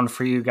rundown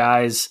for you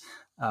guys.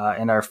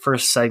 In our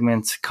first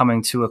segment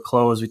coming to a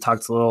close, we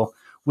talked a little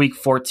Week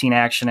 14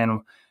 action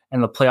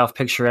and the playoff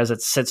picture as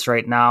it sits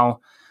right now.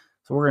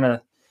 So we're going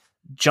to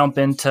jump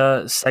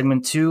into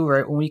segment 2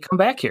 right when we come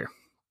back here.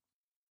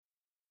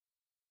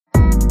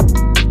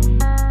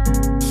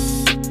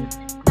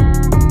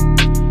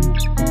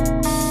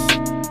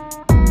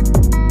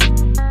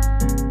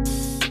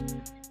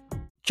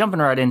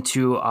 Jumping right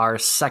into our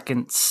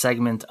second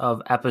segment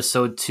of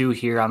episode 2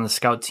 here on the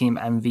Scout Team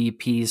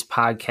MVPs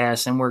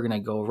podcast, and we're going to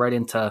go right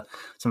into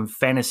some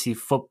fantasy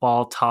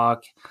football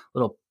talk,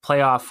 little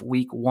playoff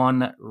week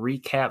 1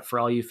 recap for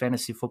all you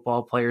fantasy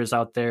football players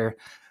out there.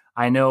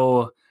 I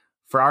know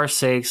for our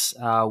sakes,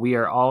 we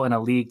are all in a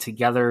league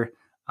together.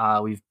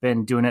 We've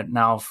been doing it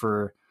now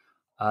for,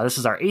 this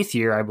is our 8th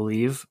year, I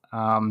believe.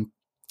 And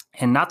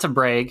not to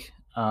brag,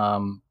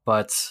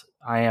 but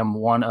I am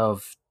one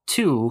of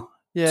 2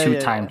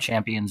 two-time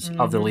champions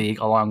of the league,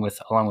 along with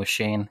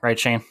Shane, right,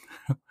 Shane?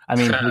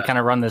 We kind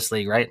of run this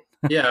league, right?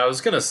 Yeah, I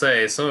was gonna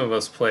say some of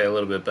us play a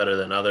little bit better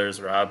than others,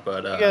 Rob.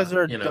 But you guys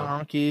are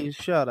donkeys.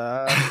 Shut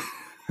up.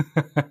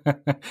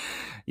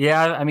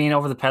 Yeah,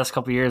 over the past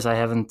couple of years, I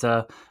haven't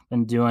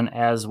been doing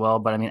as well.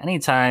 But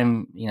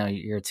anytime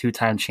you're a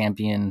 2-time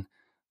champion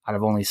out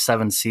of only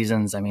 7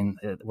 seasons,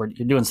 you're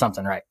doing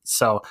something right.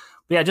 So,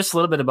 yeah, just a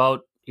little bit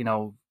about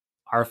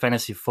our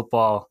fantasy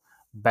football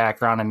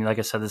background. Like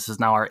I said, this is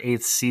now our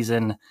 8th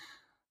season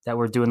that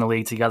we're doing the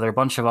league together. A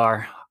bunch of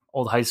our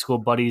old high school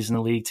buddies in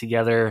the league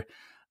together.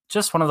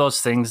 Just one of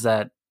those things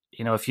that,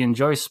 if you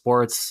enjoy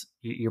sports,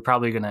 you're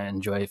probably going to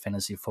enjoy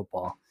fantasy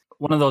football.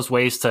 One of those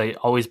ways to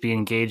always be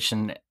engaged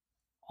in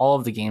all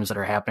of the games that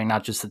are happening,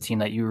 not just the team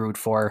that you root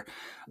for.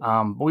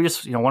 But we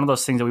just, one of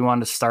those things that we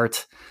wanted to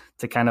start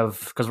to kind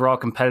of, because we're all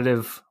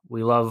competitive.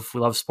 We love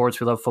sports.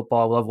 We love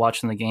football. We love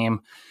watching the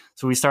game.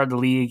 So we started the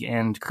league,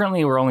 and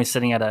currently we're only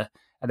sitting at an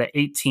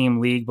 8-team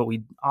league, but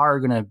we are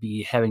going to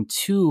be having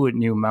 2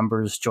 new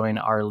members join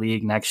our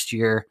league next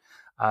year.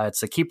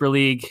 It's a keeper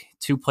league,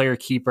 2-player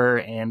keeper,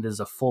 and is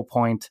a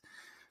full-point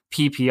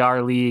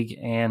PPR league.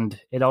 And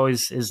it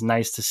always is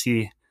nice to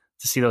see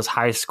those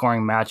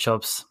high-scoring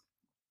matchups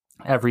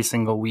every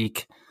single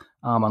week.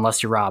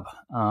 unless you're Rob.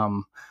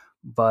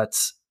 But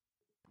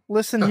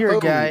listen here,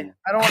 guy.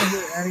 I don't want to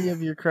hear any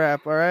of your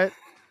crap. All right.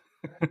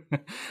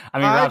 I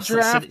mean, Rob,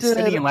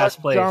 sitting in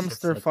last place.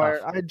 Dumpster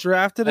fire. I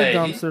drafted a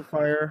dumpster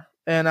fire,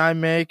 and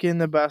I'm making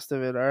the best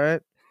of it. All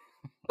right.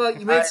 Well,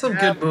 you made some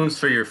good moves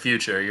for your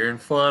future. You're in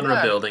full-on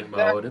rebuilding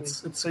mode.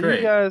 It's so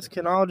great. You guys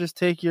can all just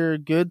take your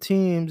good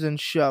teams and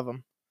shove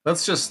them.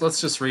 Let's just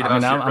read. I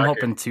mean, I'm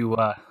hoping to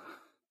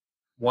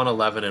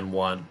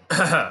 1-11-1.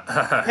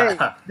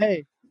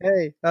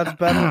 Hey, that's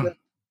better than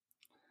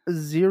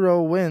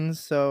 0 wins.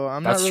 So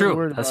I'm not really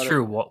worried about it. That's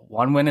true.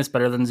 1 win is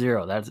better than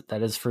 0.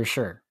 That is for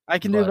sure. I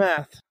can do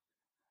math.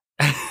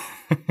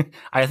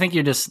 I think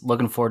you're just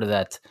looking forward to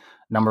that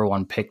number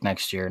 1 pick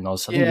next year. And I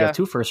think you have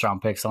 2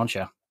 first-round picks, don't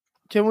you?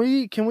 Can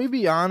we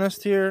be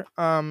honest here?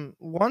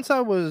 Once I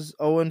was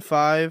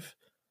 0-5,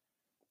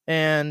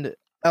 and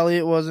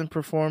Elliott wasn't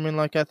performing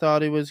like I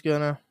thought he was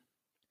gonna,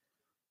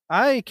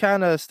 I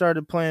kind of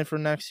started playing for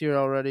next year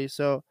already.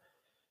 So,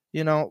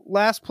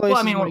 last place.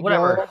 Well, I mean,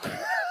 whatever.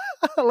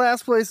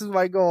 Last place is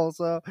my goal.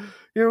 So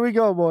here we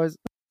go, boys.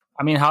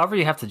 I mean, however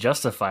you have to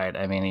justify it.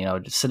 I mean,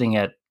 just sitting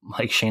at,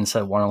 like Shane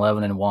said,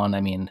 1-11-1.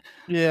 I mean,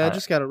 I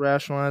just got to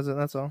rationalize it.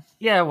 That's all.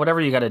 Yeah, whatever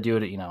you got to do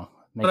to,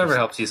 whatever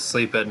helps you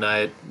sleep at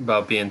night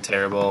about being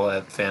terrible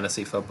at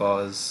fantasy football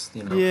is,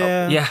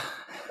 Yeah.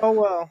 Oh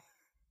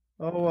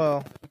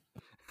well.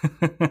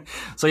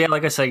 So yeah,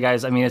 like I said,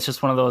 guys, I mean, it's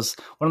just one of those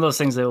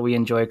things that we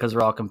enjoy because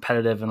we're all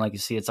competitive, and like you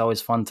see, it's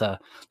always fun to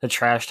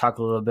trash talk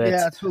a little bit.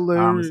 Yeah, it's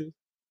hilarious.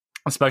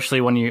 Especially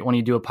when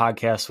you do a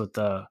podcast with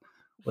the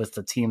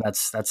team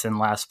that's in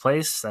last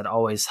place. That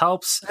always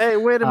helps. Hey,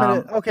 wait a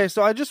minute. Okay,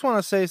 so I just want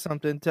to say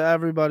something to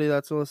everybody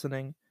that's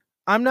listening.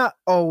 I'm not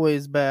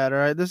always bad, all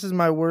right? This is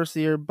my worst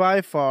year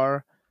by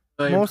far.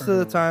 Most of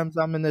the times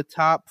I'm in the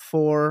top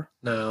 4.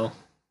 No.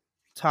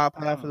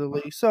 Top half of the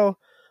league. So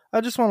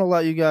I just want to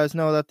let you guys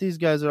know that these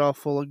guys are all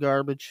full of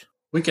garbage.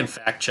 We can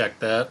fact check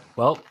that.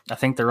 Well, I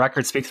think the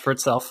record speaks for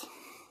itself.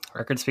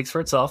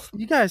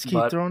 You guys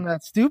keep throwing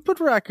that stupid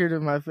record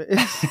in my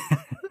face.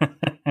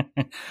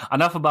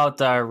 Enough about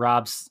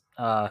Rob's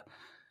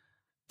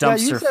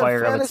dumpster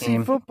fire of a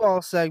team.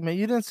 Football segment.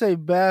 You didn't say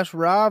bash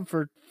Rob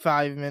for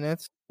 5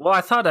 minutes. Well,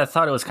 I thought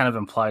it was kind of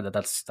implied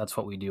that's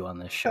what we do on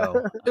this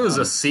show. It was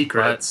a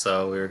secret,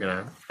 so we were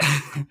gonna.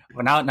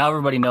 But now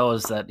everybody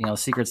knows that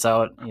secret's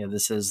out.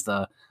 This is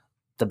the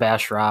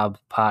Bash Rob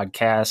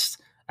podcast,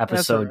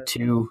 episode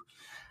 2.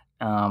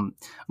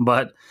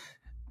 But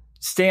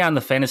stay on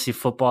the fantasy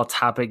football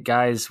topic,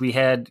 guys. We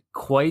had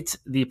quite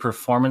the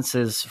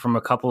performances from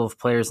a couple of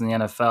players in the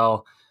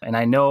NFL, and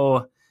I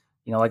know,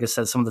 like I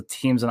said, some of the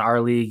teams in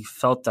our league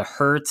felt the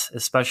hurt,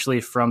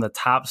 especially from the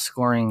top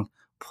scoring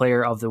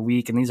player of the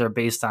week, and these are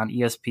based on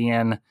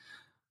ESPN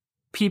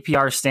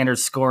PPR standard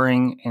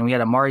scoring, and we had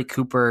Amari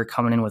Cooper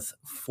coming in with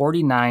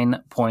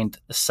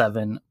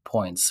 49.7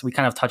 points. We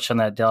kind of touched on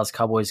that Dallas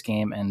Cowboys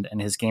game and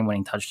his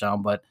game-winning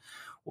touchdown, but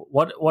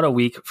what a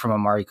week from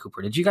Amari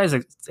Cooper. Did you guys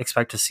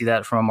expect to see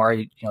that from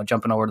Amari,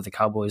 jumping over to the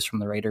Cowboys from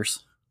the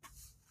Raiders?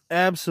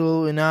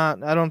 Absolutely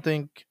not. I don't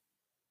think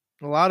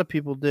a lot of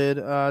people did.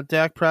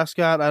 Dak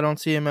Prescott, I don't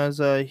see him as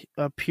a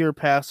pure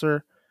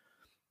passer.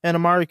 And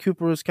Amari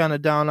Cooper was kind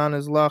of down on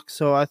his luck,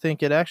 so I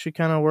think it actually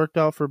kind of worked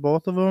out for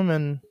both of them,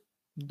 and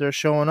they're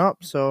showing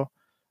up. So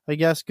I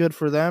guess good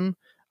for them.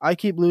 I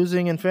keep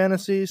losing in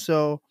fantasy,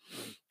 so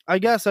I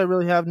guess I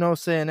really have no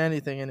say in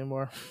anything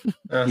anymore.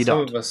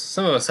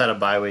 Some of us had a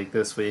bye week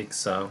this week,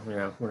 so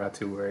we're not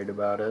too worried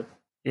about it.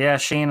 Yeah,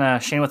 Shane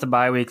with the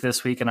bye week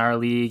this week in our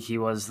league. He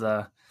was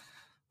the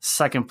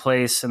second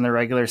place in the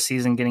regular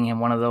season, getting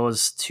him one of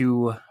those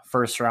 2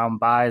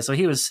 first-round buys. So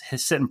he was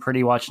sitting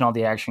pretty, watching all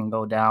the action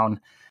go down.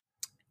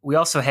 We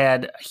also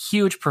had a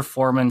huge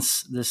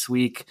performance this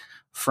week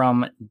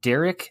from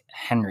Derrick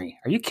Henry.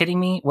 Are you kidding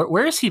me?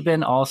 Where has he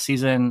been all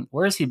season?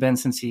 Where has he been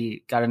since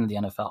he got into the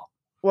NFL?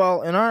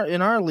 Well, in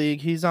our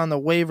league, he's on the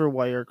waiver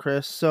wire,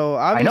 Chris. So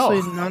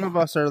obviously none of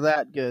us are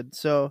that good.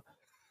 So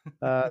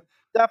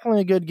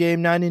definitely a good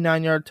game,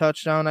 99-yard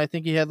touchdown. I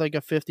think he had like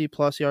a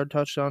 50-plus yard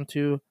touchdown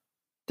too.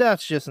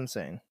 That's just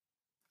insane.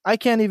 I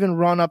can't even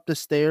run up the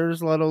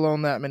stairs, let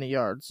alone that many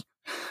yards.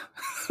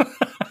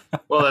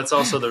 Well, that's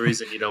also the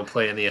reason you don't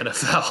play in the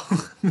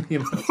NFL.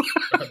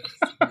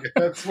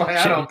 That's why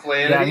I don't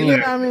play in it either.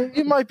 Yeah, I mean,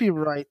 you might be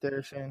right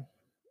there, Shane.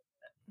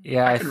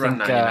 Yeah, I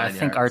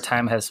think our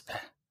time has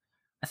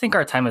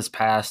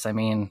passed. I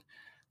mean,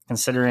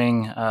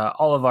 considering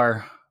all of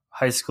our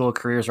high school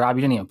careers, Rob,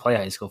 you didn't even play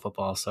high school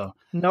football, so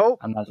nope.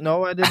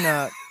 No, I did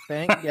not.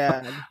 Thank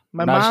God.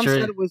 My mom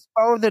said it was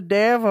the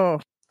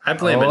devil. I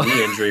blame a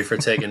knee injury for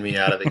taking me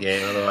out of the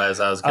game. Otherwise,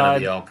 I was going to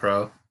be all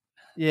pro.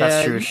 Yeah,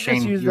 that's true. You Shane,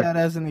 just use that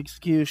as an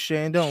excuse,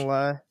 Shane. Don't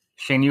lie.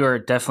 Shane, you are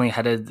definitely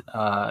headed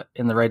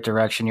in the right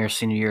direction your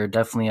senior year.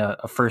 Definitely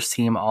a first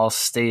team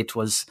All-State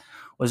was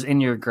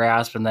in your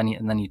grasp, and then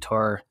you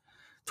tore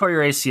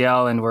your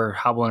ACL and were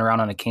hobbling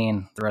around on a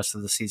cane the rest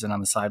of the season on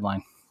the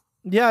sideline.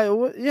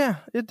 Yeah,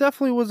 it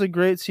definitely was a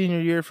great senior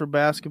year for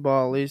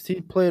basketball. At least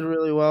he played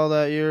really well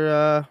that year.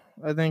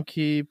 I think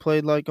he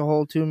played like a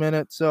whole 2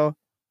 minutes. So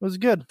was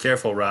good.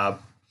 Careful,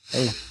 Rob.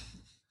 Hey,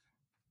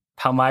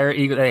 Palmyra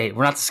Eagle. Hey,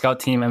 we're not the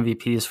scout team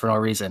MVPs for no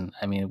reason.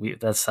 I mean,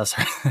 that's.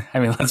 I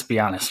mean, let's be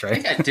honest, I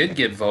right? think I did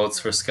get votes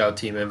for scout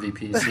team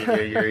MVP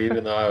senior year,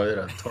 even though I was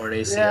a torn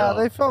ACL. Yeah,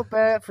 they felt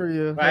bad for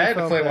you. I had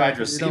to play wide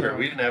receiver.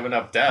 We didn't have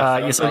enough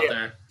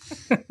depth.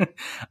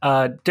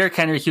 Derrick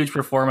Henry, huge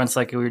performance,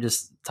 like we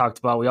just talked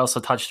about. We also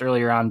touched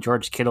earlier on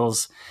George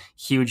Kittle's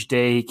huge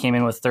day. He came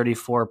in with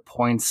 34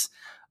 points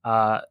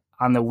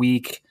on the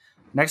week.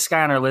 Next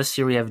guy on our list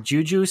here, we have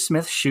Juju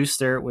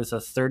Smith-Schuster with a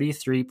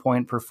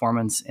 33-point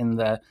performance in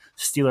the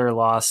Steeler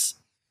loss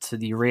to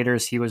the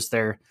Raiders. He was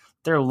their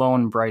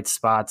lone bright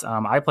spot.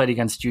 I played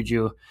against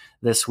Juju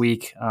this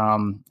week,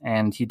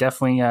 and he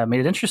definitely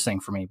made it interesting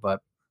for me. But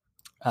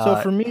so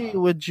for me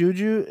with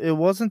Juju, it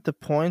wasn't the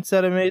points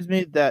that amazed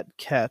me. That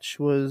catch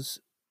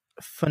was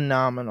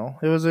phenomenal.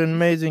 It was an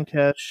amazing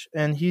catch,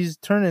 and he's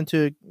turned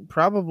into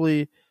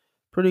probably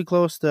pretty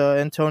close to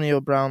Antonio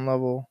Brown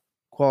level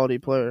quality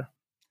player.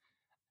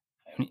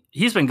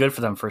 He's been good for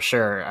them for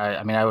sure.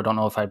 I mean, I don't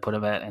know if I'd put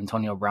him at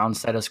Antonio Brown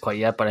status quite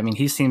yet, but I mean,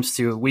 he seems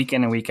to week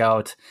in and week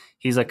out,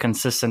 he's a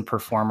consistent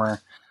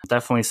performer.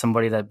 Definitely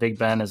somebody that Big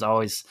Ben is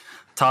always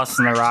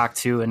tossing the rock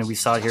to, and we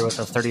saw it here with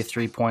a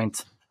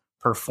 33-point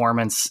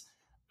performance.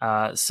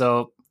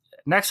 So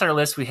next on our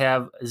list, we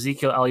have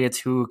Ezekiel Elliott,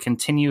 who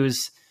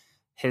continues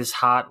his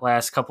hot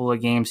last couple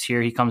of games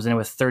here. He comes in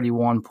with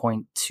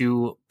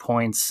 31.2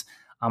 points.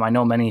 I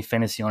know many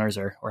fantasy owners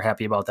are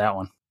happy about that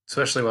one.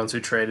 Especially ones who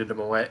traded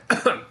him away.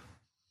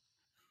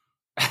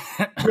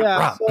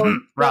 Yeah,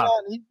 Rob.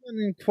 He's been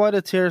in quite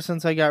a tear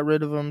since I got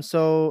rid of him.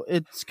 So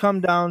it's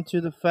come down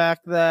to the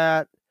fact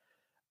that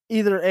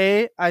either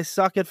A, I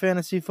suck at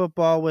fantasy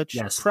football, which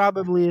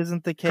probably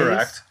isn't the case.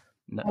 Correct.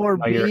 Or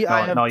B,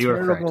 I have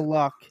terrible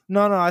luck.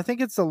 No, I think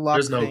it's a luck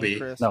There's no thing, B.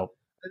 Chris. No.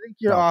 I think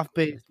you're off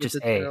base. Just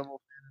A.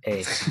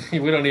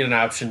 We don't need an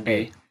option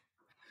B.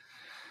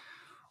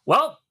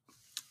 Well,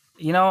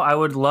 I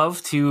would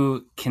love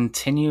to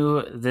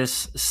continue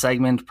this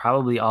segment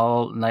probably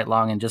all night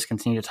long and just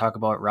continue to talk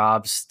about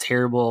Rob's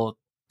terrible,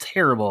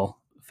 terrible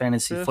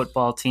fantasy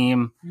football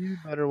team. You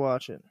better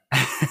watch it.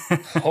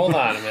 Hold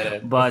on a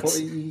minute. But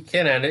you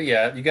can't end it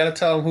yet. You got to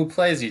tell them who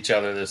plays each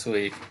other this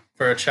week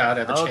for a shot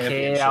at the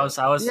championship.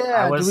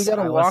 Do we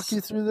got to walk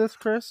you through this,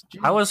 Chris?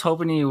 Jeez. I was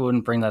hoping you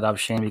wouldn't bring that up,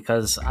 Shane,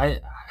 because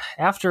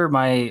after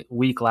my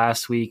week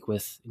last week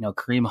with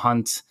Kareem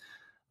Hunt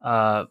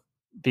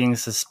being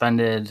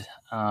suspended,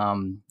 I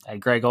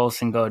had Greg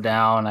Olsen go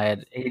down. I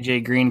had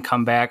AJ Green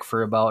come back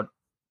for about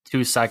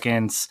 2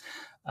 seconds.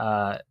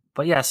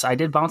 But yes, I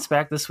did bounce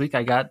back this week.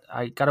 I got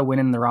a win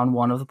in the round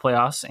 1 of the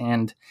playoffs.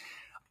 And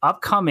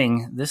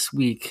upcoming this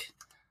week,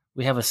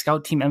 we have a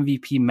Scout Team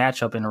MVP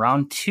matchup in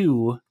round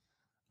 2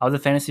 of the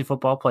fantasy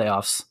football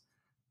playoffs.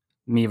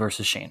 Me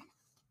versus Shane.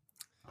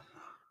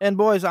 And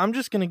boys, I'm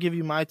just going to give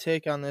you my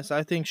take on this.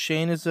 I think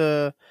Shane is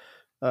a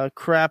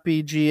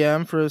crappy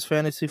GM for his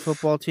fantasy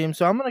football team.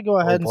 So I'm going to go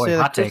ahead and say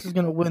that Chris is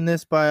going to win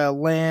this by a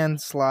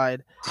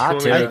landslide. I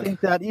think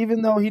that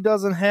even though he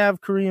doesn't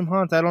have Kareem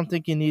Hunt, I don't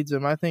think he needs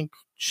him. I think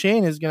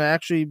Shane is going to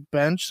actually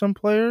bench some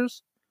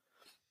players,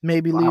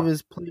 maybe leave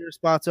his player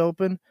spots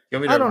open.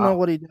 I don't know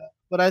what he does,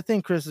 but I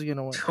think Chris is going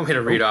to win. You want me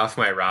to read off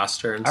my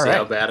roster and see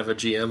how bad of a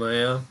GM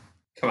I am?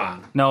 Come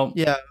on. No.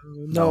 Yeah.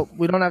 No,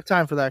 we don't have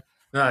time for that.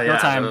 No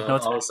time. No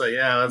time. Also,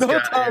 let's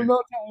go.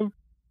 No time.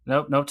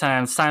 Nope, no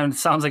time.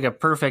 Sounds like a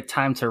perfect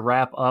time to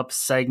wrap up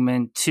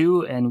segment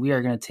 2, and we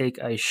are going to take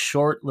a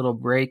short little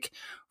break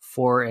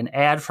for an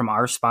ad from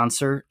our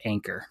sponsor,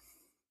 Anchor.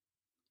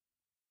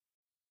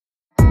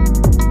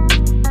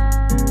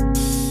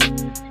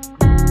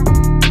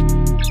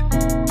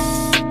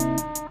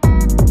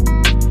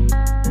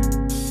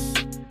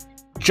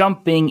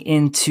 Jumping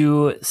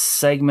into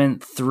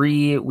segment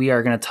 3, we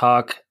are going to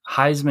talk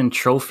Heisman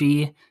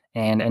Trophy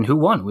and who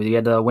won. We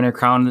had the winner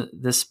crowned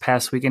this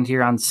past weekend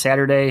here on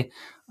Saturday.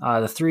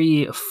 The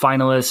 3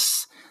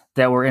 finalists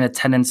that were in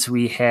attendance,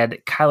 we had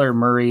Kyler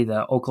Murray,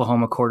 the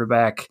Oklahoma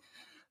quarterback,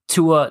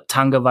 Tua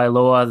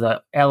Tagovailoa,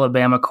 the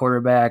Alabama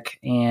quarterback,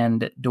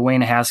 and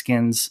Dwayne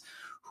Haskins,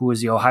 who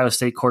was the Ohio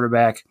State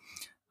quarterback.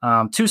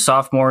 2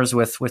 sophomores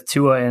with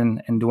Tua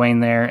and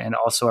Dwayne there, and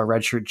also a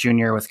redshirt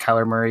junior with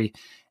Kyler Murray.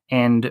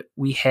 And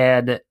we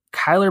had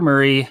Kyler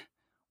Murray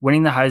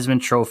winning the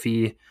Heisman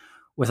Trophy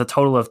with a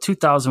total of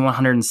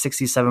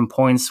 2,167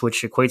 points,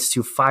 which equates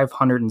to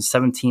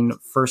 517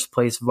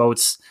 first-place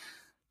votes.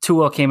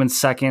 Tua came in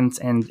second,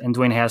 and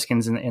Dwayne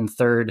Haskins in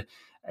third.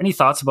 Any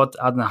thoughts about the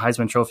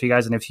Heisman Trophy,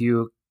 guys, and if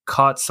you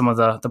caught some of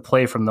the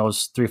play from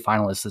those 3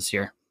 finalists this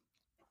year?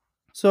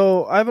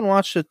 So I haven't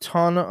watched a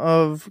ton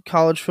of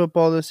college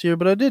football this year,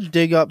 but I did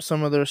dig up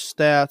some of their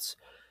stats.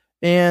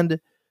 And,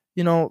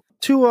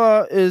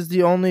 Tua is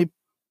the only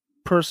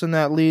person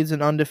that leads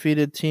an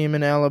undefeated team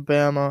in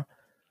Alabama.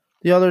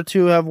 The other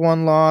 2 have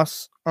 1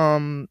 loss,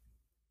 and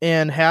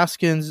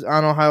Haskins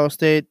on Ohio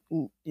State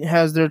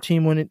has their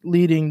team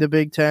leading the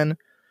Big Ten.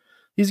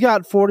 He's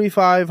got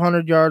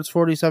 4,500 yards,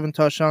 47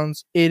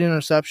 touchdowns, 8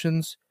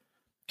 interceptions,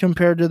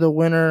 compared to the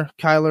winner,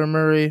 Kyler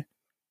Murray,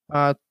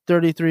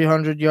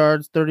 3,300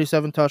 yards,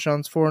 37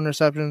 touchdowns, 4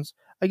 interceptions.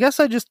 I guess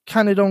I just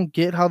kind of don't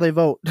get how they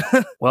vote.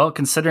 Well,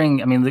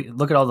 considering, I mean,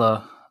 look at all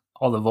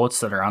the votes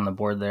that are on the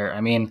board there.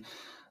 I mean,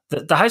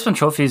 the Heisman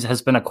Trophy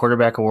has been a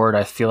quarterback award,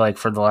 I feel like,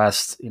 for the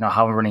last,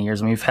 however many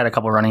years. I mean, we've had a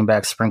couple running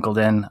backs sprinkled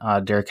in,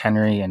 Derrick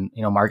Henry and,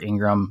 Mark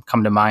Ingram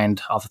come to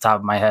mind off the top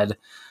of my head.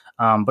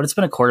 But it's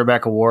been a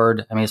quarterback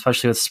award. I mean,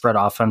 especially with spread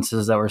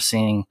offenses that we're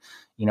seeing,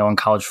 in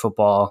college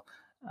football.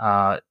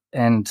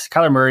 And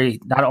Kyler Murray,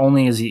 not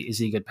only is he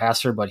a good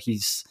passer, but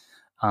he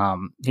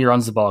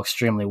runs the ball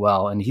extremely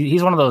well. And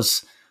he's one of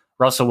those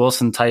Russell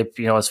Wilson type,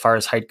 as far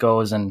as height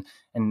goes, and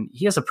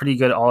he has a pretty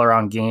good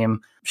all-around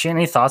game. Shane,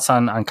 any thoughts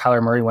on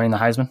Kyler Murray winning the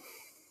Heisman?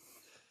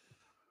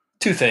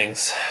 Two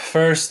things.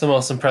 First, the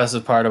most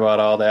impressive part about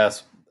all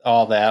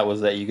that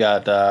was that you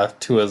got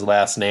Tua's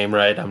last name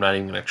right. I'm not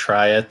even going to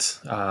try it.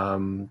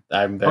 I'm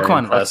very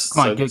impressed.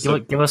 Come on,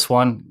 give us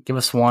one. Give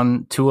us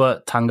one.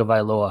 Tua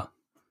Tagovailoa.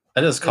 I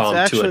just call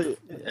him Tua.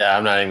 Yeah,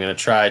 I'm not even going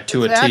to try.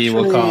 Tua T,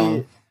 we'll call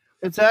him.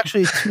 It's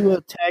actually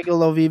Tua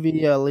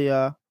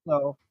Tagovailoa.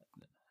 So.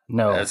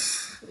 No.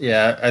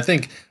 I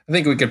think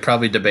we could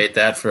probably debate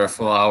that for a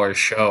full hour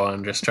show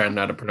on just trying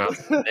not to pronounce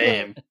the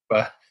name.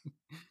 But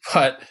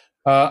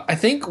I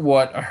think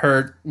what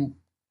hurt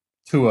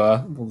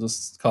Tua, we'll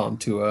just call him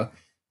Tua,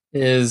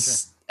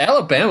 is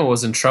Alabama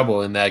was in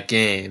trouble in that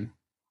game,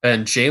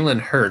 and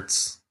Jalen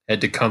Hurts had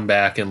to come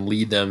back and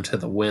lead them to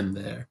the win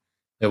there.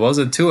 It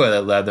wasn't Tua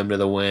that led them to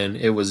the win.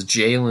 It was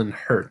Jalen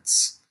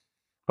Hurts.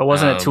 But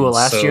wasn't it Tua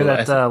last year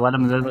that led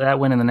them to that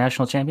win in the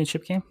national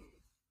championship game?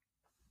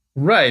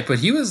 Right, but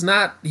he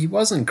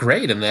wasn't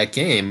great in that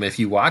game if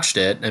you watched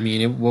it. I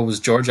mean, what was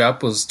Georgia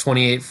up was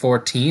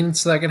 28-14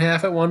 second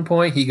half at one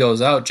point. He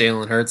goes out,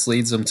 Jalen Hurts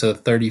leads them to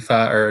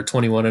 35 or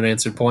 21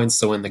 unanswered points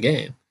to win the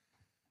game.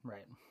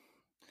 Right.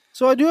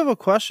 So I do have a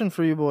question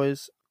for you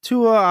boys.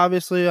 Tua,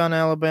 obviously, on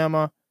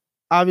Alabama.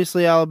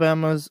 Obviously,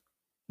 Alabama's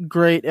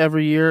great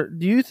every year.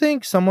 Do you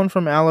think someone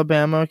from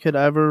Alabama could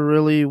ever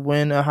really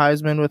win a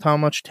Heisman with how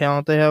much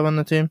talent they have on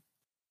the team?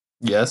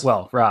 Yes.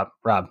 Well, Rob.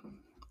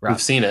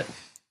 We've seen it.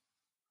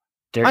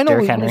 I know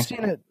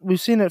we've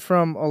seen it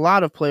from a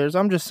lot of players.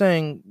 I'm just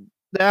saying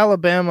the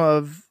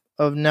Alabama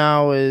of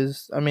now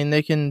is, I mean,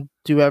 they can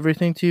do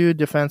everything to you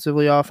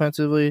defensively,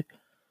 offensively.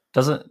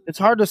 It's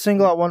hard to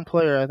single out one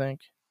player, I think.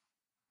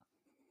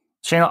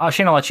 Shane,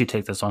 I'll let you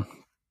take this one.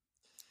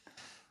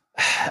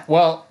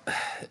 Well,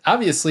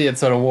 obviously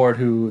it's an award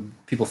who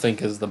people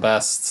think is the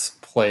best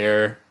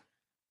player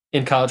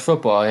in college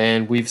football,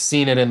 and we've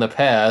seen it in the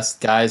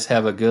past. Guys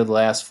have a good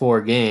last 4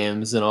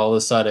 games, and all of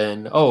a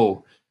sudden,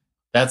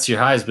 that's your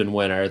Heisman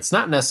winner. It's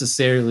not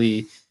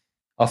necessarily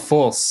a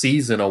full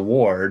season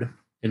award,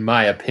 in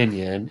my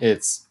opinion.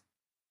 It's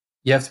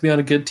you have to be on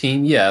a good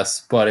team,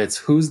 yes, but it's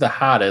who's the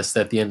hottest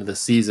at the end of the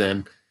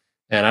season.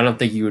 And I don't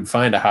think you would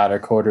find a hotter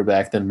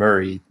quarterback than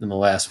Murray in the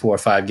last 4 or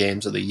 5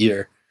 games of the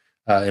year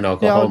in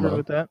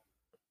Oklahoma. Yeah,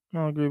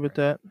 I'll agree with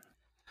that.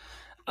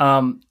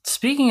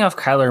 Speaking of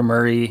Kyler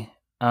Murray,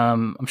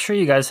 I'm sure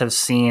you guys have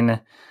seen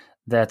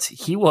that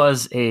he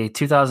was a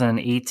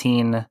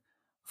 2018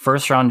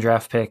 first-round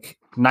draft pick,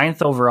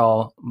 9th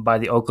overall by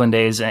the Oakland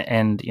A's,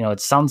 and it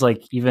sounds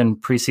like even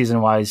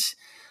preseason-wise,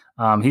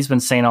 he's been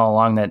saying all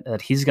along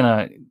that he's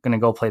gonna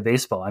go play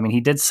baseball. I mean, he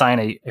did sign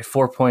a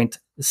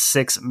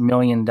 $4.6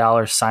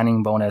 million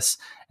signing bonus,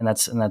 and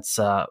that's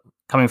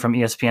coming from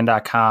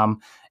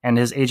ESPN.com. And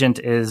his agent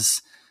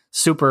is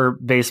super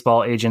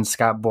baseball agent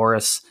Scott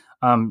Boras.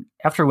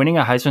 After winning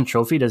a Heisman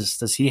Trophy,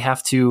 does he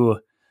have to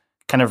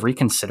kind of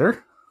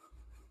reconsider?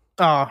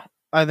 I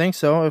think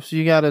so. If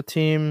you got a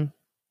team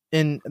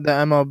in the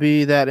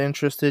MLB that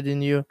interested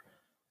in you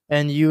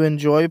and you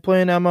enjoy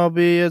playing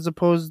MLB as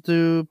opposed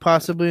to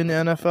possibly in the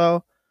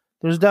NFL,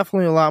 there's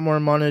definitely a lot more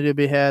money to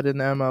be had in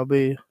the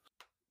MLB.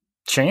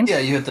 Shane? Yeah,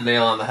 you hit the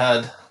nail on the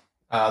head.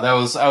 I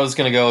was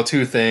going to go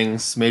 2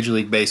 things. Major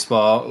League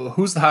Baseball.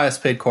 Who's the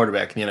highest paid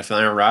quarterback in the NFL?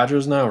 Aaron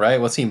Rodgers now,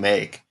 right? What's he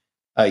make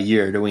a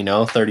year? Do we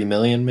know? 30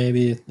 million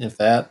maybe, if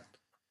that?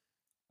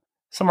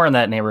 Somewhere in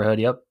that neighborhood,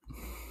 yep.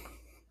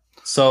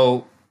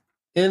 So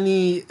in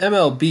the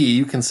MLB,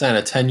 you can sign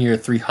a 10-year,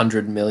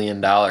 $300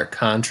 million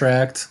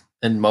contract,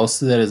 and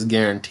most of that is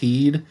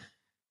guaranteed.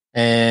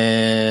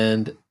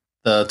 And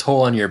the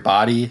toll on your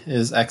body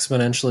is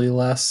exponentially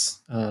less.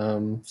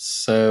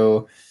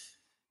 So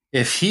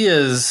if he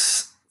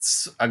is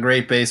a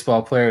great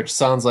baseball player, which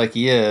sounds like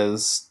he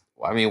is,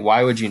 I mean,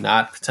 why would you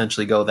not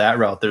potentially go that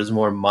route? There's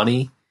more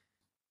money,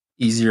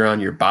 easier on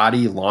your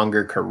body,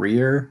 longer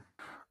career.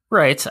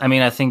 Right. I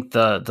mean, I think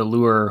the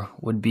lure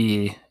would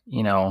be,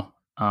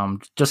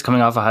 just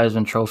coming off a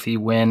Heisman Trophy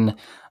win,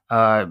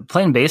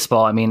 playing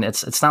baseball. I mean,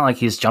 it's not like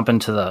he's jumping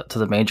to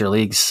the major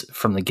leagues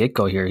from the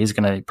get-go here. He's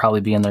going to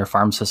probably be in their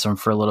farm system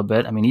for a little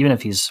bit. I mean, even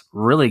if he's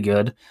really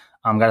good,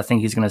 got to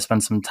think he's going to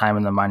spend some time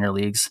in the minor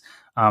leagues,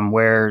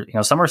 where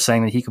some are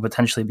saying that he could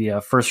potentially be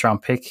a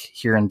first-round pick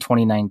here in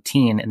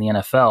 2019 in the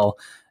NFL,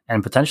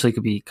 and potentially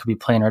could be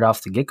playing right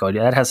off the get-go.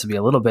 That has to be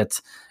a little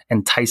bit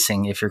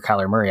enticing if you're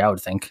Kyler Murray, I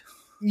would think.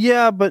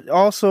 Yeah, but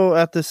also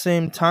at the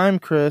same time,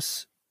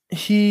 Chris,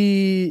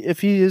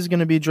 if he is going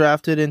to be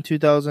drafted in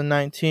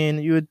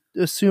 2019, you would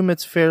assume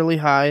it's fairly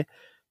high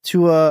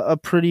to a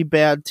pretty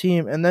bad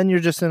team, and then you're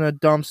just in a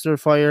dumpster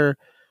fire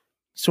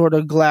sort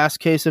of glass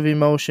case of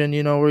emotion,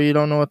 where you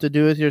don't know what to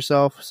do with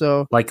yourself.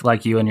 So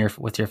like you and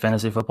with your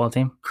fantasy football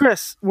team,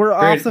 Chris, we're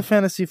off the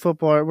fantasy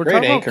football. We're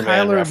talking about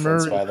Kyler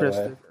Murray, Chris.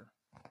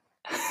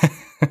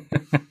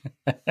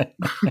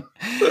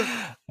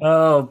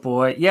 Oh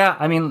boy, yeah.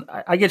 I mean,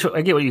 I get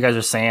what you guys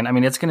are saying. I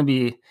mean, it's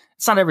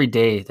not every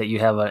day that you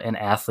have an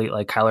athlete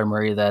like Kyler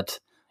Murray that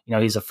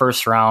he's a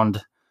first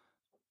round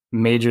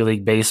Major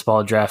League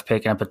Baseball draft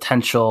pick and a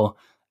potential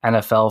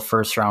NFL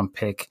first round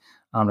pick.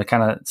 To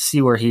kind of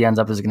see where he ends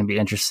up is going to be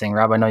interesting.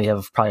 Rob, I know you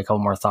have probably a couple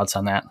more thoughts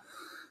on that.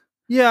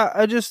 Yeah,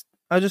 I just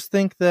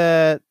think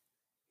that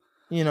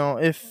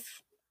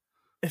if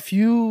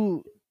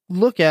you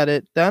look at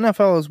it, the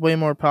NFL is way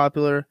more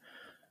popular.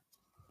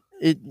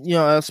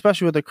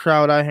 Especially with the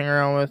crowd I hang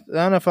around with, the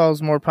NFL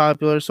is more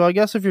popular. So I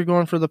guess if you're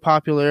going for the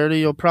popularity,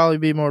 you'll probably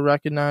be more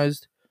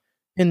recognized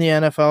in the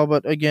NFL.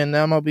 But again, the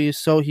MLB is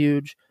so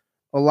huge,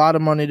 a lot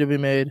of money to be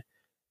made.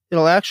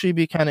 It'll actually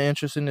be kind of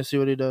interesting to see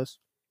what he does.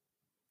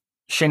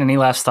 Shane, any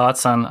last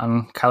thoughts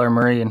on Kyler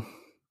Murray and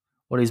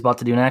what he's about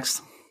to do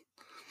next?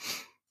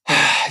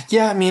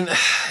 Yeah, I mean,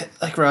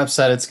 like Rob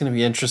said, it's going to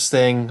be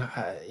interesting.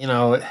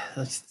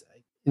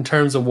 In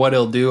terms of what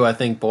he'll do, I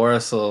think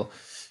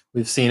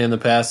we've seen in the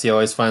past, he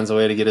always finds a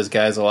way to get his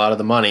guys a lot of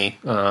the money.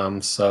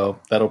 So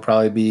that'll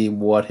probably be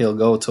what he'll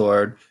go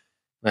toward.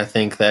 I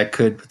think that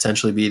could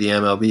potentially be the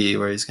MLB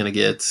where he's going to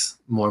get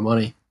more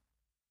money.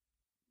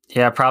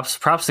 Yeah, props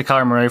to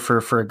Kyler Murray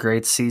for a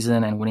great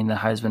season and winning the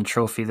Heisman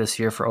Trophy this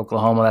year for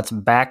Oklahoma. That's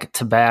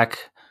back-to-back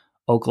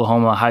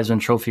Oklahoma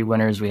Heisman Trophy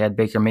winners. We had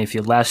Baker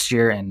Mayfield last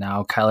year and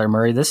now Kyler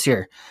Murray this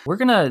year.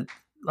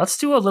 Let's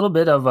do a little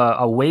bit of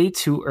a way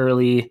too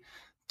early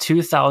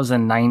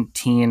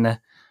 2019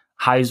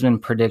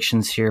 Heisman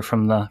predictions here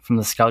from the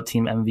Scout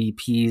Team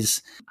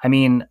MVPs. I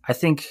mean, I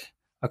think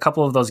a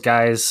couple of those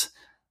guys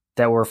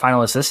that were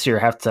finalists this year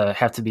have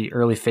to be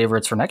early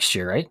favorites for next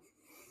year, right?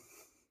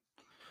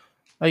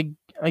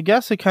 I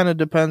guess it kind of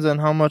depends on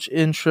how much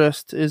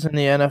interest is in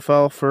the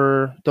NFL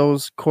for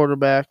those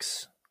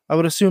quarterbacks. I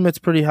would assume it's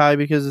pretty high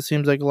because it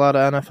seems like a lot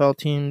of NFL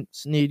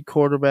teams need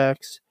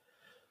quarterbacks.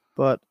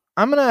 But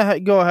I'm going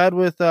to go ahead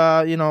with,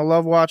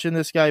 love watching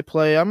this guy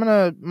play.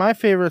 My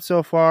favorite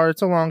so far,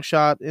 it's a long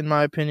shot in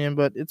my opinion,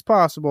 but it's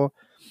possible.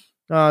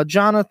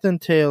 Jonathan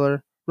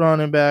Taylor,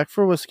 running back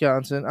for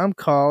Wisconsin. I'm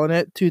calling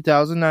it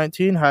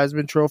 2019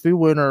 Heisman Trophy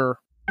winner.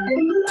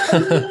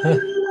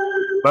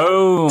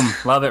 Boom.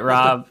 Love it,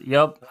 Rob.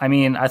 Yep. I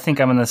mean, I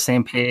think I'm on the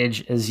same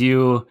page as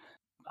you.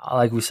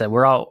 Like we said,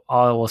 we're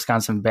all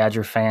Wisconsin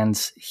Badger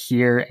fans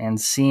here,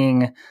 and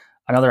seeing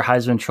another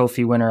Heisman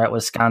Trophy winner at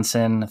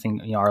Wisconsin. I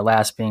think, our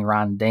last being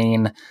Ron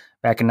Dayne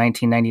back in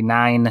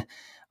 1999.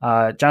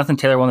 Jonathan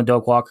Taylor won the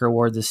Doak Walker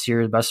Award this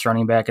year, best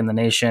running back in the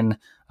nation.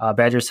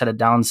 Badgers had a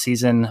down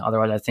season.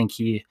 Otherwise, I think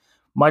he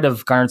might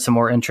have garnered some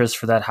more interest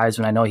for that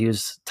Heisman. I know he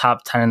was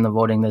top 10 in the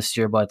voting this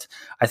year, but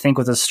I think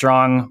with a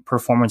strong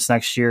performance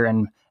next year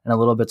and a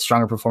little bit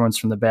stronger performance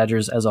from the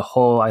Badgers as a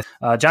whole,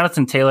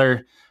 Jonathan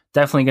Taylor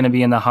definitely going to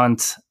be in the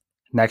hunt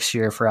next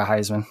year for a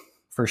Heisman,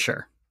 for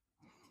sure.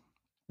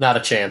 Not a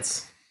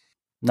chance.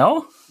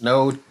 No?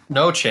 No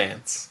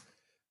chance.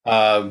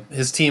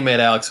 His teammate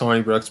Alex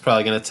Hornibrook's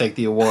probably going to take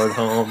the award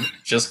home.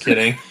 Just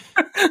kidding.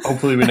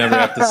 Hopefully we never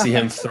have to see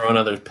him throw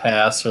another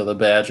pass for the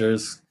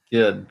Badgers.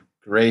 Good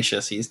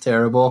gracious, he's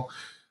terrible.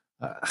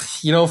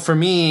 For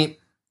me,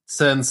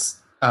 since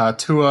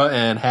Tua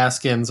and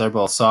Haskins are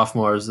both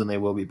sophomores and they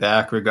will be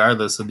back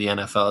regardless of the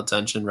NFL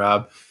attention,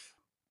 Rob,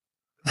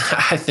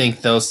 I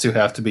think those two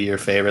have to be your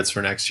favorites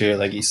for next year.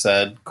 Like you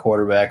said,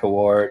 quarterback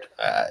award,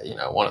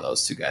 one of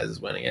those two guys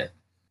is winning it.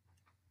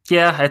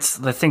 Yeah, I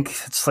think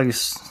it's like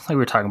we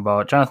were talking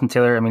about. Jonathan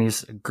Taylor, I mean,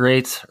 he's a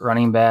great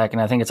running back,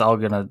 and I think it's all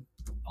going to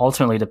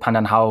ultimately depend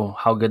on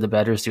how good the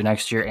Badgers do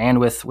next year. And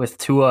with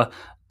Tua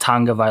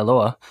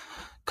Tagovailoa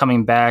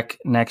coming back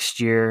next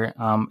year,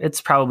 it's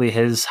probably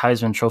his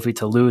Heisman Trophy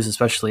to lose,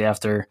 especially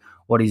after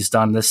what he's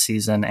done this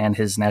season and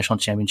his national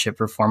championship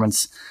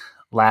performance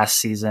last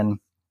season.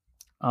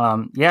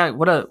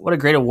 What a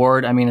great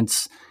award. I mean,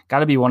 it's got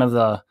to be one of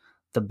the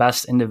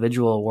best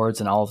individual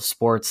awards in all of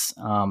sports.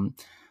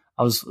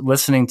 I was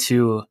listening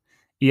to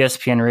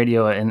ESPN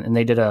Radio and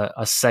they did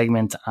a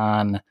segment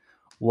on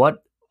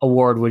what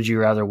award would you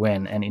rather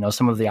win? And,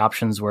 some of the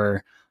options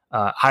were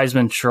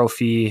Heisman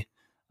Trophy,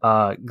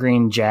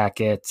 Green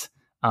Jacket,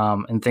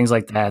 and things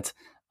like that.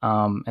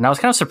 And I was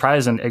kind of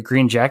surprised a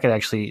Green Jacket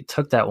actually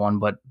took that one,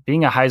 but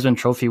being a Heisman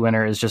Trophy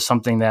winner is just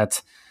something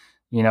that,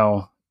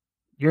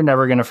 you're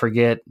never going to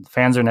forget.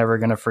 Fans are never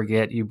going to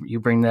forget. You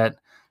bring that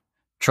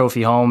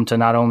trophy home to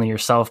not only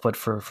yourself, but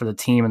for the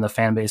team and the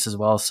fan base as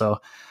well. So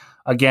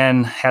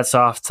again, hats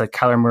off to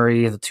Kyler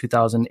Murray, the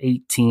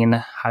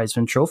 2018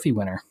 Heisman Trophy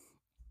winner.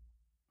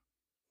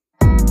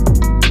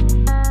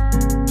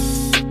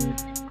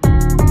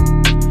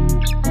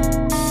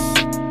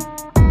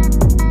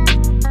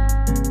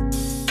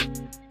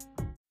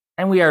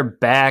 And we are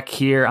back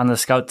here on the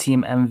Scout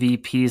Team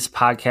MVPs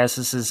podcast.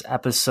 This is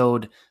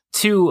episode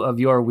 2 of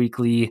your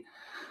weekly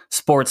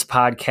sports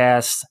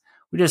podcast.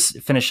 We just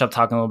finished up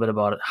talking a little bit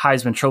about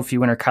Heisman Trophy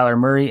winner Kyler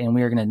Murray, and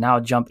we are going to now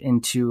jump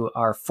into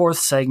our 4th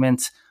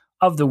segment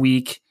of the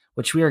week,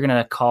 which we are going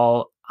to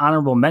call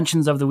Honorable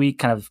Mentions of the Week,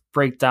 kind of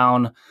break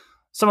down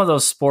some of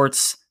those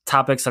sports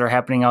topics that are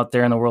happening out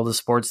there in the world of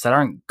sports that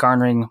aren't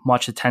garnering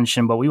much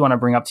attention, but we want to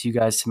bring up to you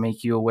guys to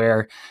make you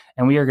aware.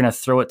 And we are going to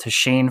throw it to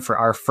Shane for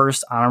our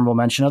first honorable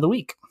mention of the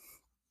week.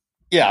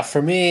 Yeah,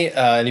 for me,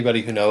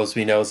 anybody who knows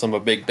me knows I'm a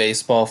big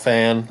baseball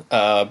fan,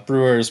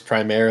 Brewers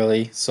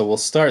primarily. So we'll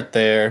start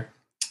there.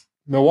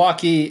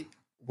 Milwaukee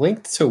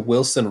linked to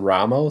Wilson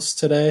Ramos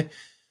today.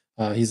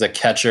 He's a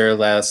catcher.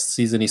 Last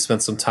season, he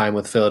spent some time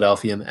with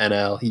Philadelphia in the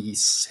NL.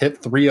 He's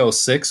hit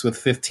 306 with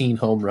 15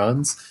 home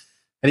runs.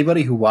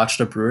 Anybody who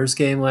watched a Brewers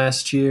game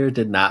last year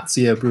did not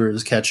see a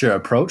Brewers catcher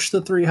approach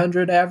the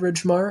 300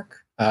 average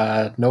mark.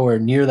 Nowhere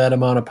near that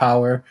amount of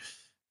power.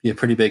 Be a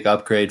pretty big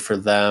upgrade for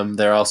them.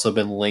 They're also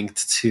been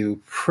linked to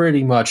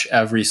pretty much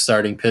every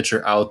starting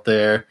pitcher out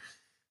there,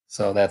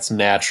 so that's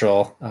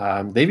natural.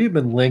 They've even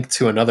been linked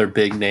to another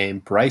big name,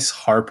 Bryce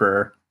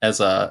Harper,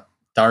 as a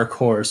dark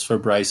horse for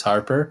Bryce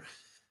Harper.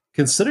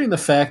 Considering the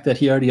fact that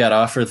he already got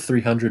offered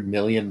 $300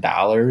 million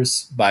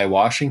by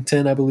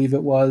Washington, I believe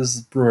it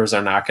was, Brewers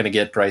are not going to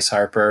get Bryce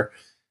Harper.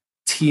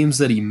 Teams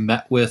that he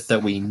met with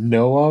that we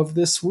know of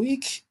this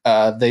week,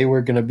 they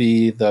were going to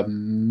be the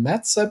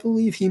Mets, I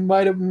believe he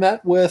might have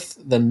met with,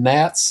 the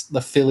Nats,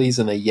 the Phillies,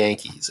 and the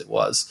Yankees it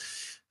was.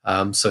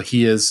 So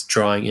he is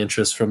drawing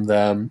interest from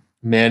them.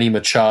 Manny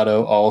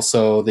Machado,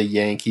 also the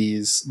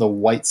Yankees, the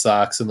White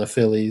Sox, and the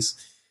Phillies.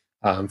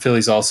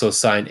 Phillies also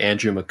signed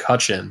Andrew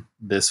McCutchen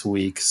this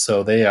week,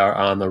 so they are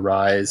on the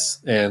rise.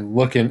 And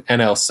looking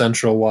NL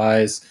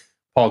Central-wise,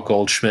 Paul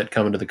Goldschmidt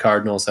coming to the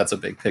Cardinals, that's a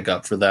big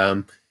pickup for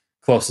them.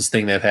 Closest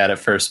thing they've had at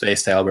first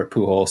base to Albert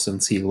Pujols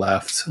since he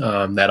left.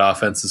 That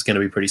offense is going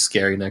to be pretty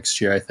scary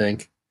next year, I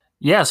think.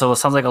 Yeah, so it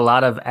sounds like a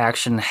lot of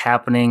action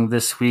happening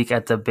this week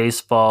at the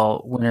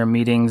baseball winter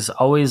meetings.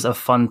 Always a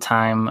fun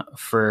time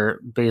for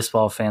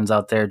baseball fans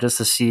out there just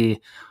to see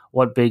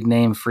what big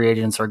name free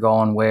agents are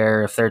going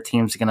where, if their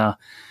team's going to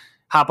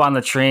hop on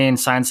the train,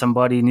 sign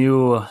somebody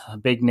new, a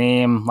big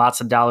name,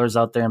 lots of dollars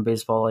out there in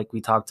baseball like we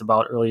talked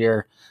about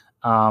earlier.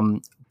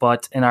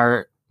 But in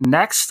our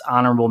next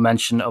honorable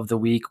mention of the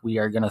week, we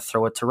are going to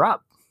throw it to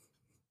Rob.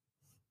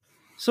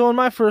 So in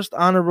my first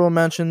honorable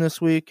mention this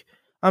week,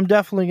 I'm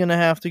definitely going to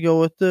have to go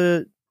with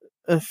the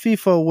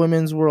FIFA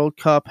Women's World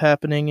Cup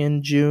happening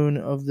in June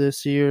of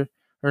this year,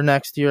 or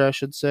next year, I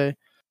should say.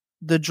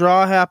 The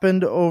draw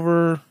happened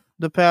over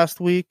the past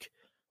week.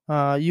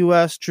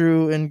 U.S.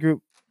 drew in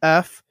Group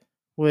F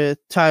with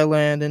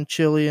Thailand and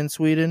Chile and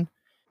Sweden,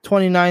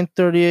 29th,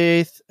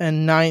 38th,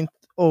 and 9th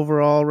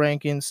overall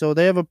rankings. So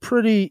they have a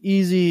pretty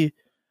easy,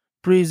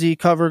 breezy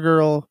cover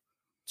girl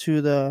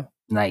to the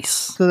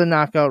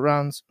knockout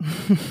rounds.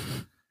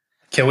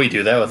 Can we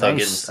do that without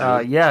getting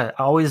sued? Yeah,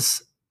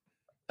 always.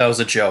 That was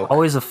a joke.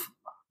 Always a.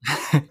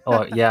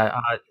 Oh yeah,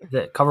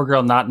 the cover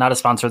girl not a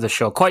sponsor of the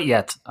show quite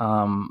yet,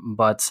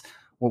 but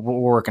we're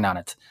working on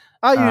it.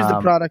 I use the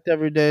product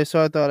every day,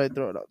 so I thought I'd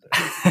throw it out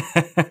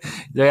there.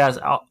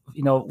 Yeah,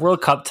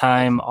 World Cup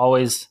time,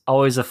 always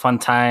a fun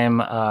time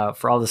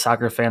for all the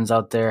soccer fans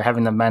out there.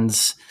 Having the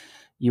men's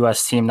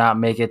U.S. team not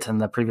make it in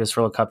the previous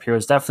World Cup here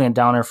was definitely a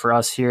downer for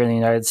us here in the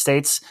United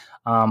States,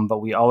 but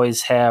we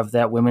always have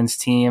that women's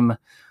team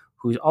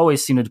who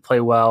always seem to play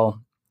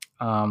well,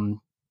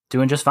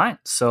 doing just fine.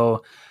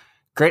 So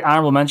great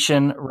honorable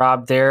mention,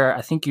 Rob, there.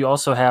 I think you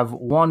also have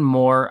one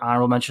more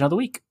honorable mention of the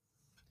week.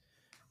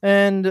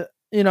 And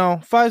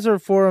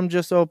Pfizer Forum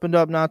just opened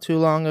up not too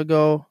long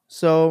ago.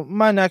 So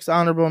my next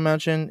honorable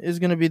mention is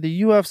going to be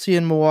the UFC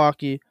in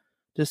Milwaukee,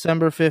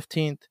 December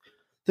 15th.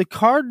 The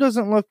card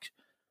doesn't look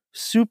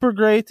super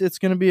great. It's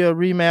going to be a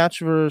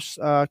rematch versus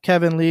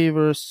Kevin Lee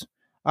versus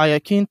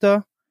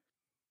Iaquinta.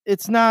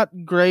 It's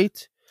not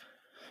great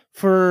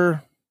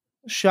for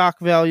shock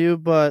value,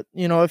 but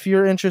if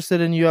you're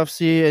interested in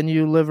UFC and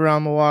you live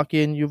around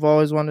Milwaukee and you've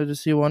always wanted to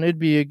see one, it'd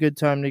be a good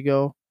time to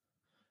go.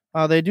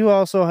 They do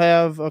also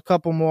have a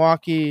couple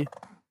Milwaukee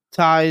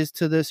ties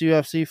to this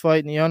UFC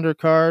fight in the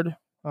undercard.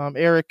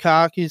 Eric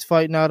Koch, he's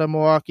fighting out of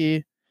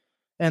Milwaukee.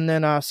 And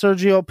then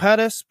Sergio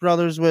Pettis,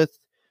 brothers with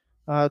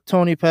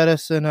Tony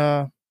Pettis,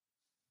 and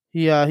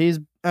he's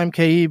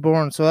MKE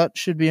born, so that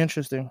should be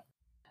interesting.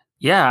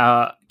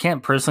 Yeah,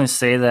 can't personally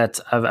say that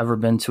I've ever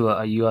been to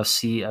a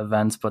UFC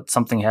event, but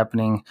something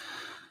happening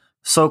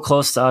so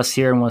close to us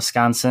here in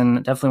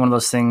Wisconsin, definitely one of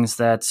those things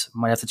that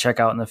might have to check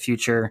out in the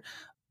future.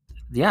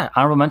 Yeah,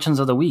 honorable mentions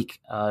of the week.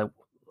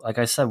 Like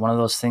I said, one of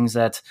those things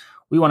that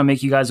we want to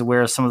make you guys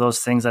aware of, some of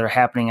those things that are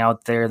happening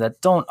out there that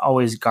don't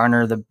always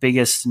garner the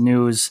biggest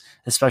news,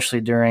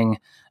 especially during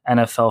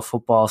NFL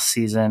football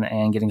season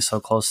and getting so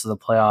close to the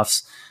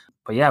playoffs.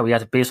 But yeah, we got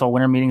the baseball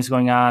winter meetings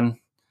going on,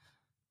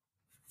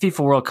 FIFA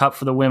World Cup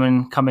for the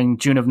women coming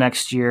June of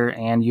next year,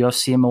 and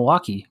UFC in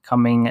Milwaukee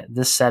coming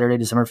this Saturday,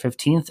 December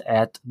 15th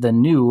at the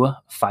new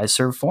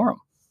Fiserv Forum.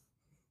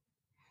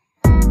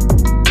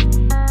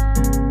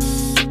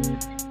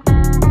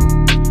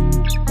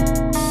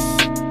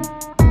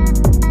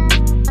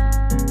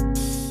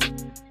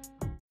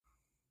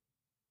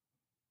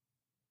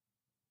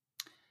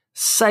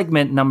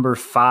 segment number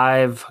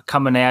 5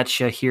 coming at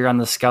you here on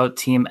the Scout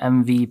Team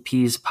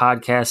MVPs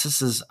podcast.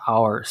 This is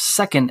our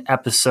second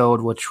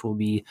episode, which will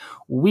be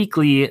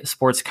weekly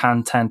sports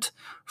content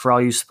for all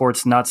you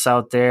sports nuts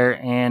out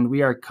there. And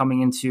we are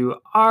coming into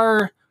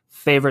our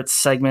favorite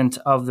segment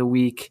of the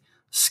week,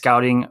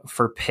 Scouting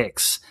for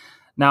Picks.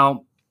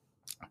 Now,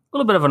 a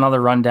little bit of another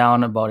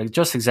rundown about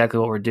just exactly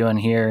what we're doing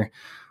here.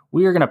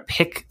 We are going to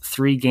pick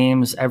 3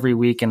 games every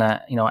week in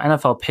a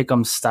NFL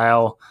pick'em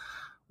style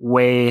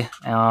way.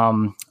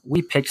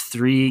 We picked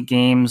 3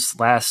 games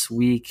last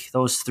week.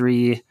 Those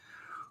 3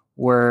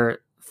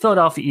 were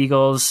Philadelphia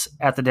Eagles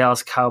at the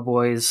Dallas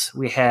Cowboys.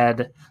 We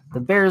had the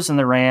Bears and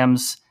the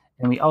Rams,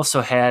 and we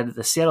also had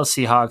the Seattle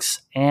Seahawks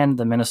and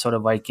the Minnesota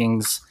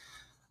Vikings.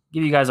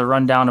 Give you guys a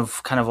rundown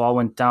of kind of all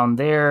went down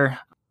there.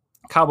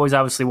 Cowboys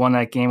obviously won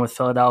that game with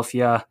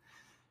Philadelphia.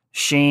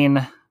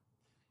 Shane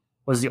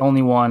was the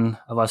only one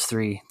of us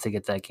 3 to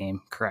get that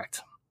game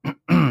correct.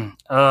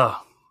 Oh,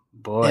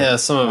 boy. Yeah,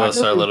 some of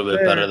us are a little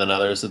bit better than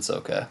others. It's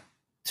okay.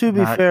 To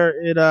be fair,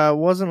 it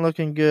wasn't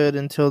looking good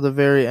until the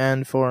very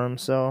end for him,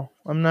 so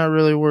I'm not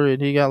really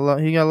worried. He got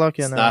lucky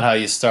It's on that. not how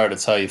you start,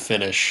 it's how you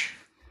finish.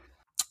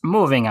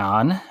 Moving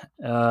on.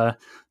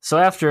 So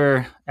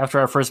after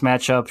our first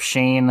matchup,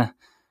 Shane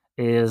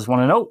is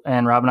 1-0,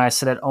 and Rob and I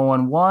sit at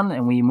 0-1,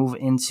 and we move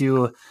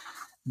into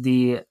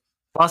the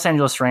Los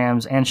Angeles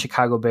Rams and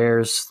Chicago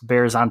Bears.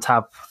 Bears on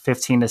top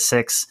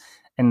 15-6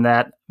 in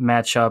that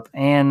matchup.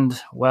 And,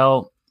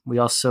 well, we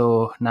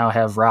also now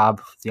have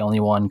Rob, the only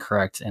one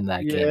correct in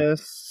that game.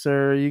 Yes,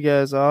 sir. You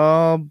guys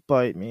all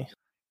bite me.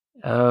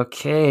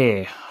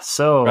 Okay,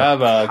 so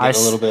Rob got a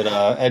little bit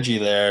edgy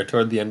there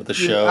toward the end of the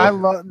show. I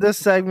love this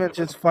segment.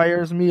 Just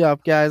fires me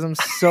up, guys. I'm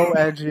so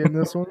edgy in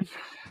this one.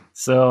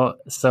 So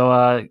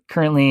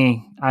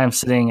currently I am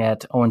sitting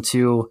at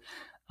 0-2,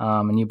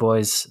 and you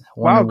boys 1-1.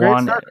 Wow,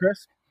 great start,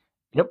 Chris.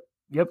 Yep,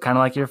 kind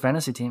of like your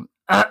fantasy team.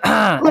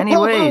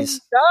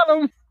 Anyways,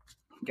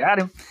 got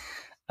him.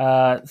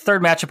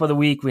 Third matchup of the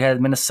week, we had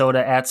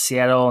Minnesota at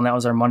Seattle, and that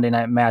was our Monday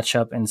night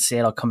matchup, and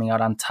Seattle coming out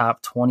on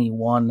top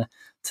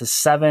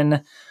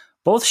 21-7.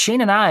 Both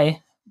Shane and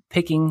I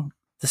picking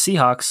the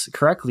Seahawks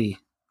correctly.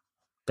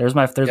 There's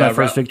my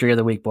first victory of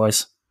the week,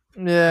 boys.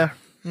 Yeah.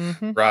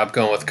 Mm-hmm. Rob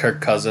going with Kirk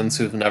Cousins,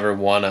 who've never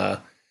won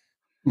a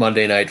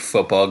Monday night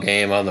football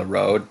game on the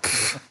road.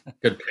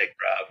 Good pick,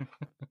 Rob.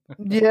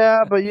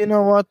 Yeah, but you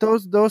know what?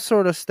 Those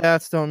sort of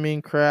stats don't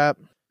mean crap.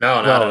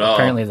 No, not at all.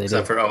 Apparently they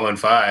except do. for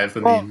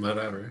 0-5. I mean,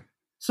 whatever.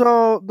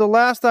 So the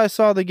last I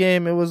saw the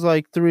game, it was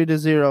like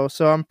 3-0.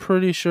 So I'm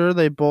pretty sure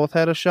they both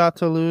had a shot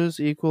to lose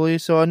equally.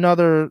 So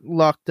another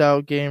lucked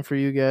out game for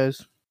you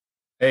guys.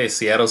 Hey,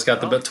 Seattle's got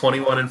the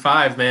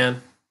 21-5,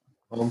 man.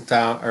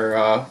 Hometown or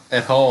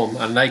at home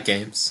on night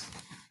games.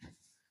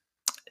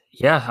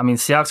 Yeah, I mean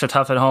Seahawks are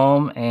tough at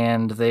home,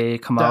 and they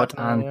come out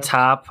on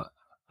top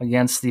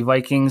against the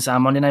Vikings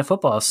on Monday Night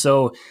Football.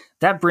 So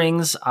that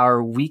brings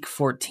our Week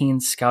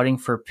 14 Scouting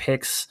for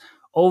Picks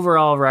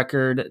overall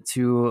record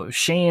to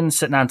Shane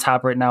sitting on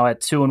top right now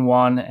at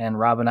 2-1, and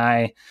Rob and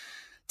I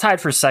tied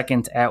for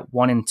second at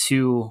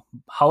 1-2.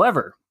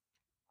 However,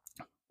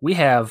 we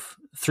have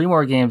 3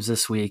 more games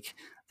this week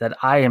that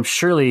I am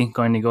surely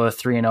going to go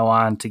 3-0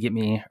 on to get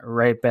me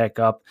right back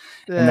up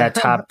in that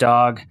top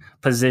dog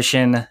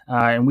position.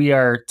 And we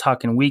are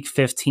talking Week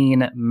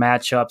 15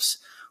 matchups,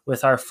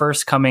 with our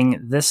first coming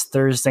this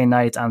Thursday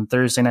night on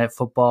Thursday Night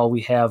Football. We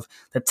have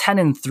the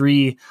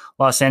 10-3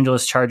 Los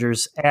Angeles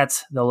Chargers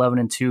at the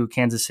 11-2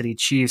 Kansas City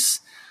Chiefs.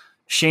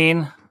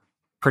 Shane,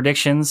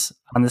 predictions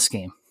on this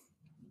game?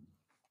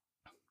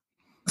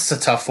 It's a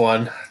tough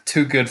one.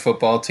 2 good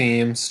football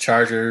teams.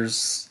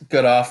 Chargers,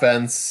 good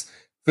offense.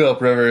 Phillip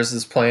Rivers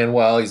is playing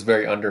well. He's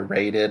very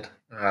underrated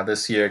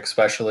this year,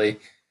 especially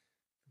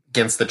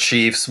against the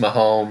Chiefs.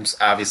 Mahomes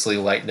obviously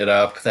lighting it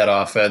up. That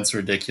offense,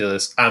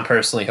 ridiculous. I'm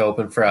personally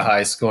hoping for a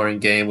high-scoring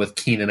game with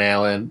Keenan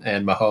Allen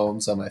and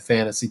Mahomes on my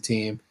fantasy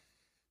team.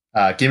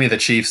 Give me the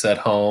Chiefs at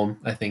home.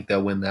 I think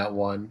they'll win that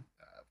one.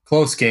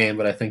 Close game,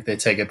 but I think they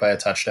take it by a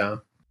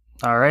touchdown.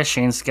 All right,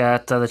 Shane's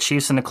got the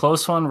Chiefs in a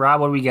close one.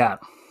 Rob, what do we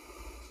got?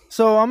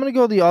 So I'm going to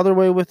go the other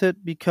way with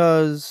it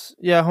because,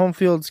 yeah, home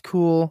field's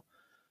cool.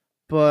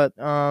 But,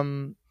 LA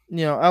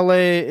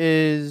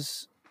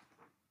is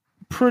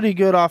pretty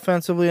good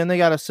offensively, and they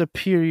got a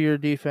superior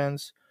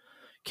defense.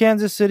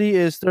 Kansas City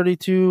is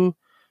 32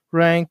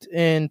 ranked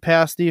in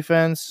pass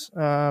defense.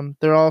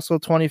 They're also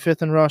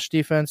 25th in rush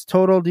defense.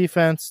 Total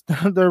defense,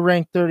 they're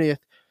ranked 30th.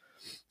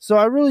 So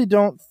I really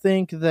don't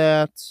think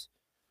that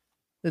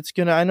it's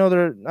gonna. I know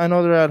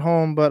they're at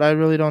home, but I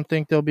really don't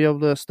think they'll be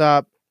able to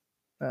stop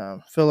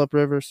Phillip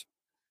Rivers.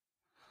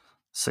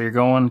 So you're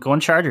going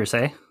Chargers,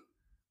 eh?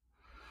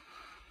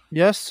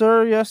 Yes,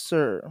 sir. Yes,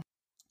 sir.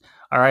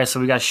 All right, so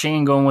we got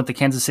Shane going with the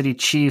Kansas City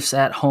Chiefs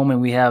at home,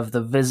 and we have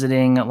the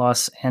visiting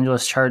Los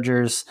Angeles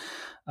Chargers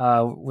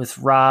with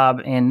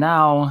Rob. And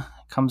now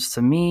comes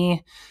to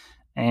me,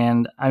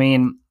 and I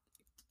mean,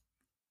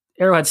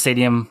 Arrowhead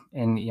Stadium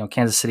in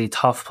Kansas City,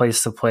 tough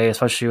place to play,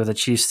 especially with a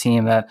Chiefs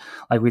team that,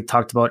 like we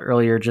talked about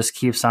earlier, just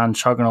keeps on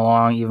chugging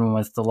along, even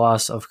with the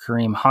loss of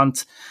Kareem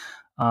Hunt.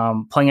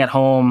 Playing at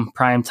home,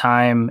 prime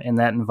time in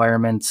that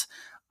environment,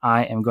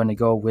 I am going to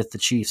go with the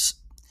Chiefs.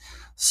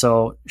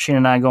 So Shane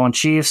and I going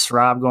Chiefs,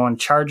 Rob going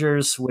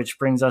Chargers, which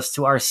brings us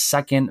to our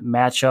second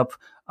matchup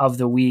of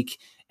the week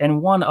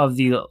and one of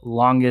the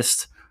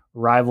longest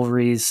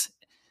rivalries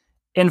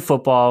in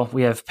football.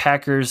 We have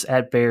Packers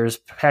at Bears.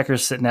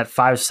 Packers sitting at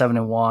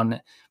 5-7-1.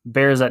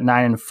 Bears at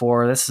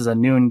 9-4. This is a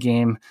noon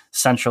game,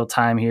 Central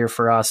Time here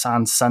for us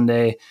on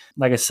Sunday.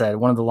 Like I said,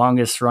 one of the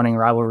longest running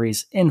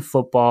rivalries in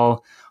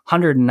football.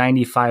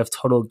 195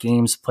 total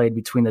games played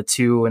between the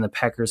two, and the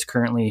Packers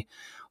currently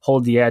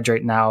hold the edge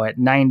right now at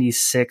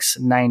 96,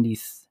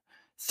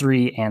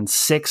 93, and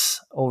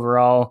 6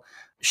 overall.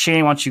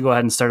 Shane, why don't you go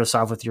ahead and start us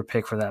off with your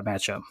pick for that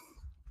matchup?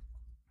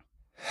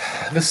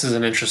 This is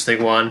an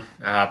interesting one.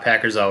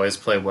 Packers always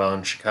play well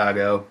in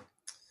Chicago,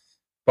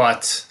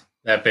 but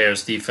that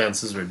Bears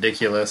defense is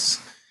ridiculous.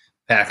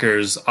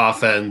 Packers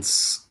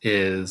offense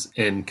is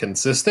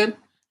inconsistent.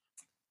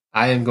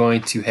 I am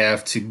going to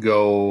have to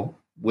go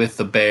with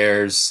the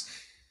Bears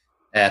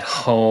at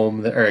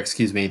home,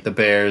 the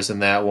Bears in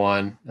that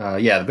one.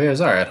 The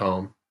Bears are at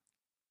home.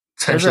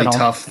 Potentially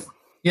tough.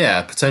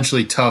 Yeah,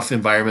 potentially tough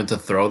environment to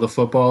throw the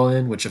football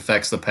in, which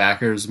affects the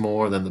Packers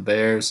more than the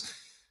Bears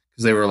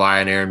because they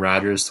rely on Aaron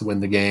Rodgers to win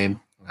the game.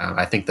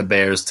 I think the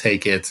Bears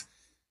take it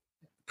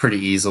pretty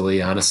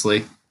easily,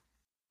 honestly.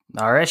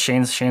 All right,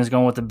 Shane's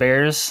going with the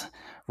Bears.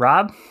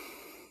 Rob?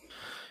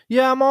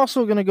 Yeah, I'm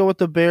also going to go with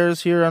the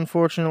Bears here.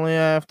 Unfortunately,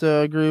 I have to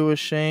agree with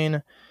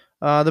Shane.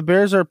 The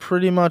Bears are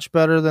pretty much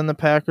better than the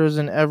Packers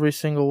in every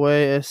single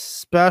way,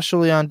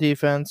 especially on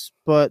defense.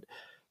 But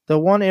the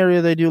one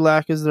area they do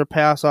lack is their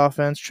pass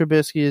offense.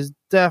 Trubisky is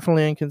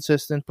definitely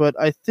inconsistent, but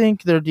I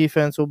think their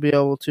defense will be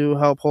able to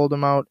help hold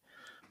them out.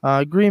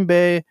 Green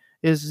Bay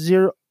is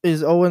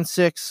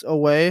 0-6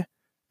 away,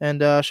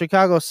 and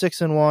Chicago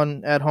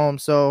 6-1 at home.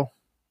 So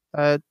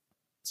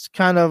it's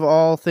kind of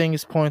all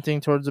things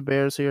pointing towards the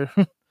Bears here.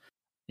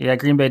 Yeah,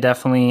 Green Bay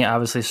definitely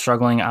obviously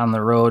struggling on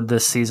the road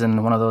this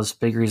season. One of those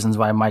big reasons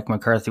why Mike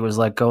McCarthy was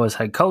let go as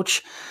head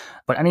coach.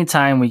 But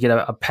anytime we get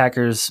a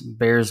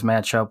Packers-Bears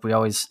matchup, we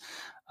always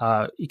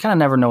you kind of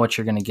never know what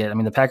you're going to get. I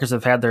mean, the Packers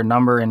have had their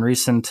number in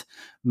recent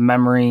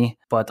memory,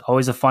 but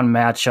always a fun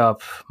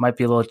matchup. Might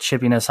be a little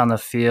chippiness on the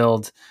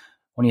field.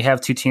 When you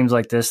have two teams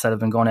like this that have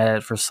been going at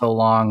it for so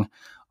long,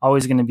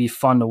 always going to be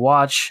fun to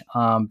watch.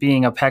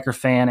 Being a Packer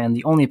fan and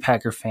the only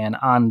Packer fan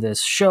on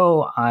this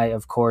show, I,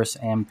 of course,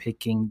 am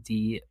picking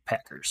the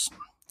Packers.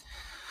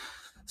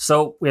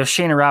 So we have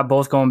Shane and Rob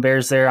both going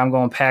Bears there. I'm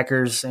going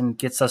Packers, and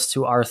gets us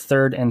to our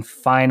third and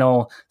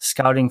final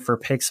scouting for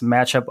picks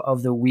matchup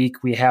of the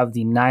week. We have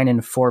the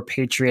 9-4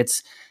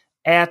 Patriots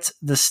at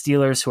the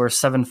Steelers, who are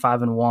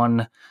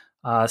 7-5-1.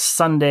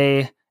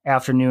 Sunday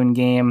afternoon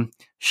game.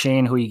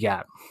 Shane, who you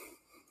got?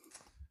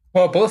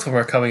 Well, both of them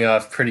are coming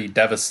off pretty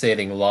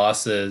devastating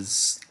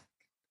losses.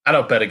 I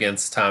don't bet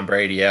against Tom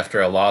Brady after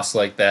a loss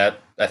like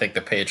that. I think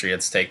the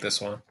Patriots take this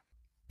one.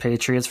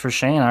 Patriots for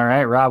Shane. All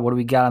right, Rob, what do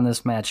we got on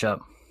this matchup?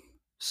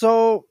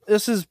 So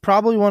this is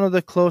probably one of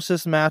the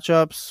closest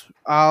matchups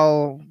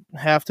I'll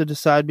have to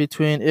decide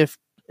between if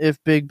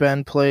Big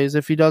Ben plays.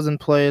 If he doesn't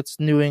play, it's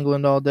New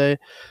England all day.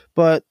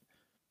 But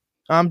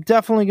I'm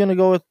definitely going to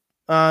go with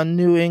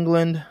New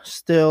England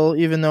still,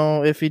 even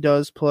though if he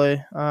does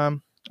play.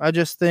 I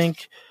just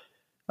think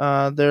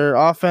their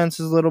offense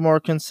is a little more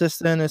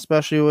consistent,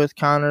 especially with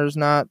Connors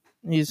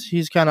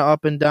he's kind of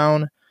up and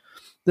down.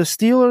 The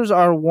Steelers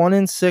are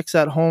 1-6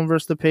 at home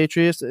versus the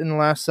Patriots in the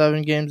last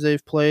 7 games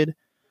they've played.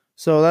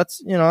 So that's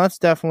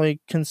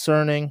definitely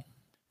concerning.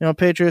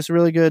 Patriots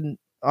really good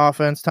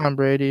offense, Tom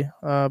Brady.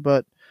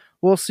 But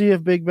we'll see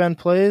if Big Ben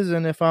plays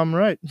and if I'm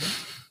right.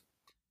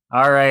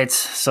 All right.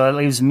 So that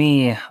leaves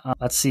me.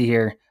 Let's see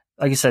here.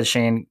 Like you said,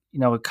 Shane,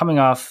 coming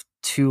off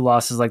 2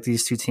 losses like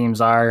these two teams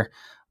are,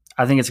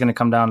 I think it's going to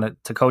come down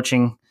to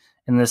coaching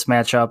in this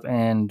matchup,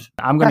 and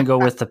I'm going to go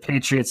with the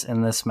Patriots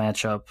in this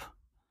matchup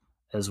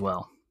as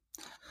well.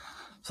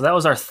 So that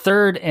was our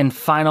third and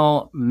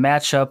final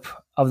matchup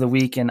of the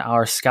week in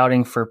our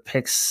Scouting for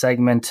Picks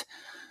segment.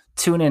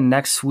 Tune in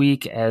next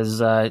week as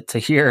to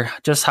hear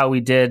just how we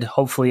did.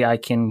 Hopefully I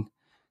can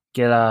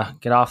get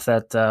off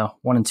that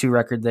 1-2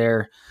 record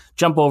there.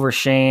 Jump over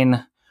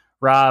Shane.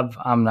 Rob,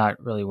 I'm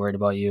not really worried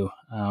about you.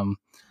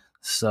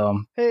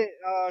 Hey,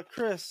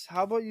 Chris,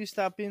 how about you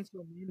stop being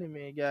so mean to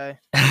me, guy?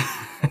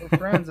 We're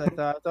friends, I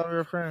thought we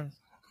were friends.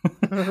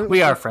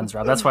 We are friends,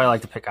 Rob. That's why I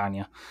like to pick on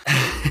you.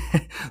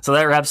 So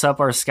that wraps up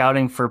our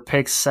Scouting for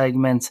Picks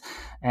segment,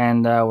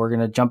 and we're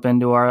going to jump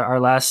into our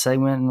last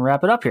segment and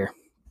wrap it up here.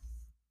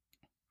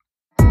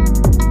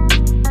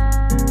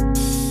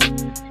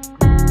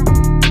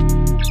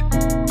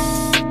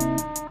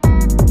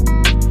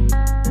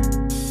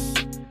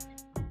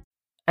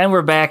 And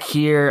we're back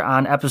here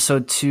on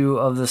episode 2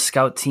 of the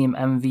Scout Team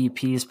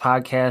MVPs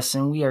podcast,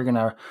 and we are going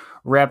to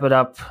wrap it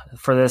up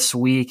for this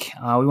week.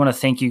 We want to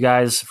thank you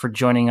guys for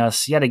joining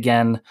us yet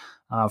again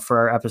for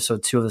our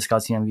episode 2 of the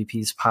Scout Team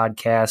MVPs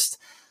podcast.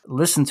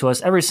 Listen to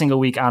us every single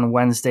week on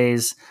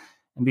Wednesdays.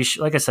 And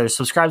like I said,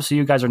 subscribe so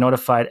you guys are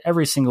notified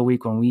every single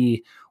week when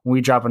we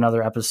drop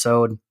another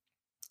episode.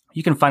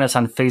 You can find us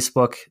on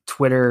Facebook,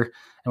 Twitter,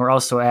 and we're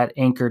also at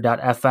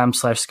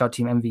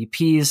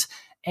anchor.fm/ScoutTeamMVPs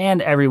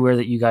and everywhere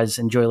that you guys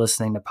enjoy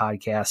listening to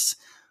podcasts.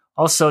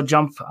 Also,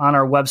 jump on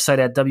our website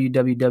at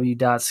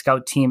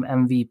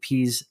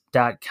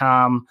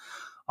www.scoutteammvps.com.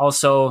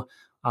 Also,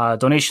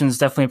 donations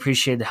definitely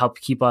appreciated to help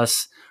keep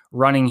us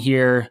running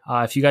here.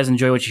 If you guys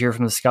enjoy what you hear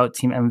from the Scout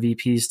Team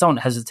MVPs, don't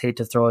hesitate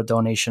to throw a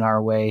donation our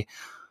way.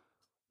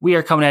 We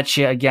are coming at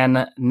you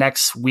again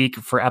next week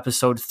for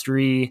episode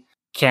 3.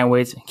 Can't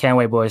wait,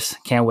 boys.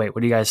 Can't wait.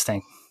 What do you guys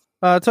think?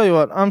 I'll tell you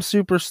what, I'm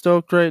super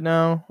stoked right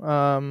now.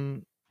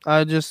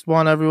 I just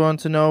want everyone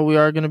to know we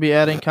are going to be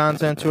adding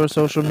content to our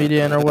social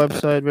media and our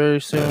website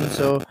very soon.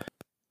 So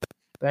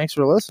thanks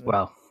for listening.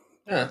 Well,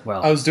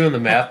 I was doing the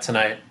math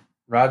tonight.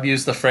 Rob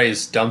used the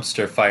phrase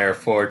dumpster fire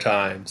 4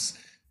 times.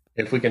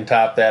 If we can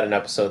top that in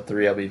episode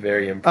 3, I'll be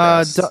very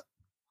impressed.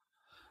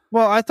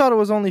 Well, I thought it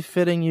was only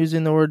fitting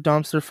using the word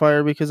dumpster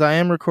fire because I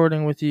am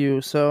recording with you.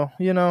 So,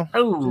 you know.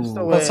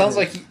 Well, it sounds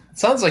like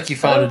you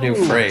found a new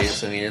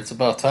phrase. I mean, it's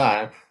about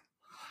time.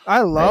 I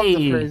love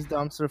the phrase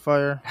dumpster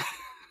fire.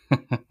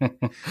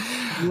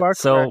 You are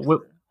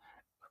so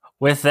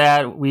with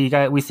that, we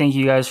thank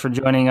you guys for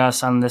joining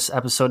us on this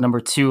episode number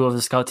 2 of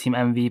the Scout Team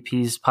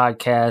MVPs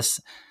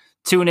podcast.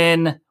 Tune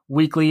in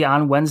weekly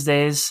on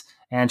Wednesdays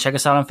and check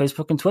us out on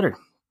Facebook and Twitter.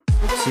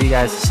 See you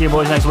guys. See you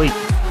boys next week.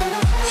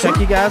 Check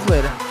you guys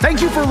later.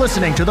 Thank you for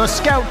listening to the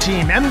Scout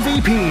Team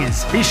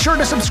MVPs. Be sure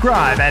to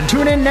subscribe and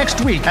tune in next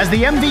week as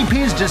the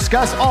MVPs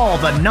discuss all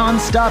the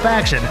non-stop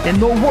action in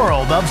the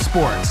world of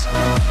sports.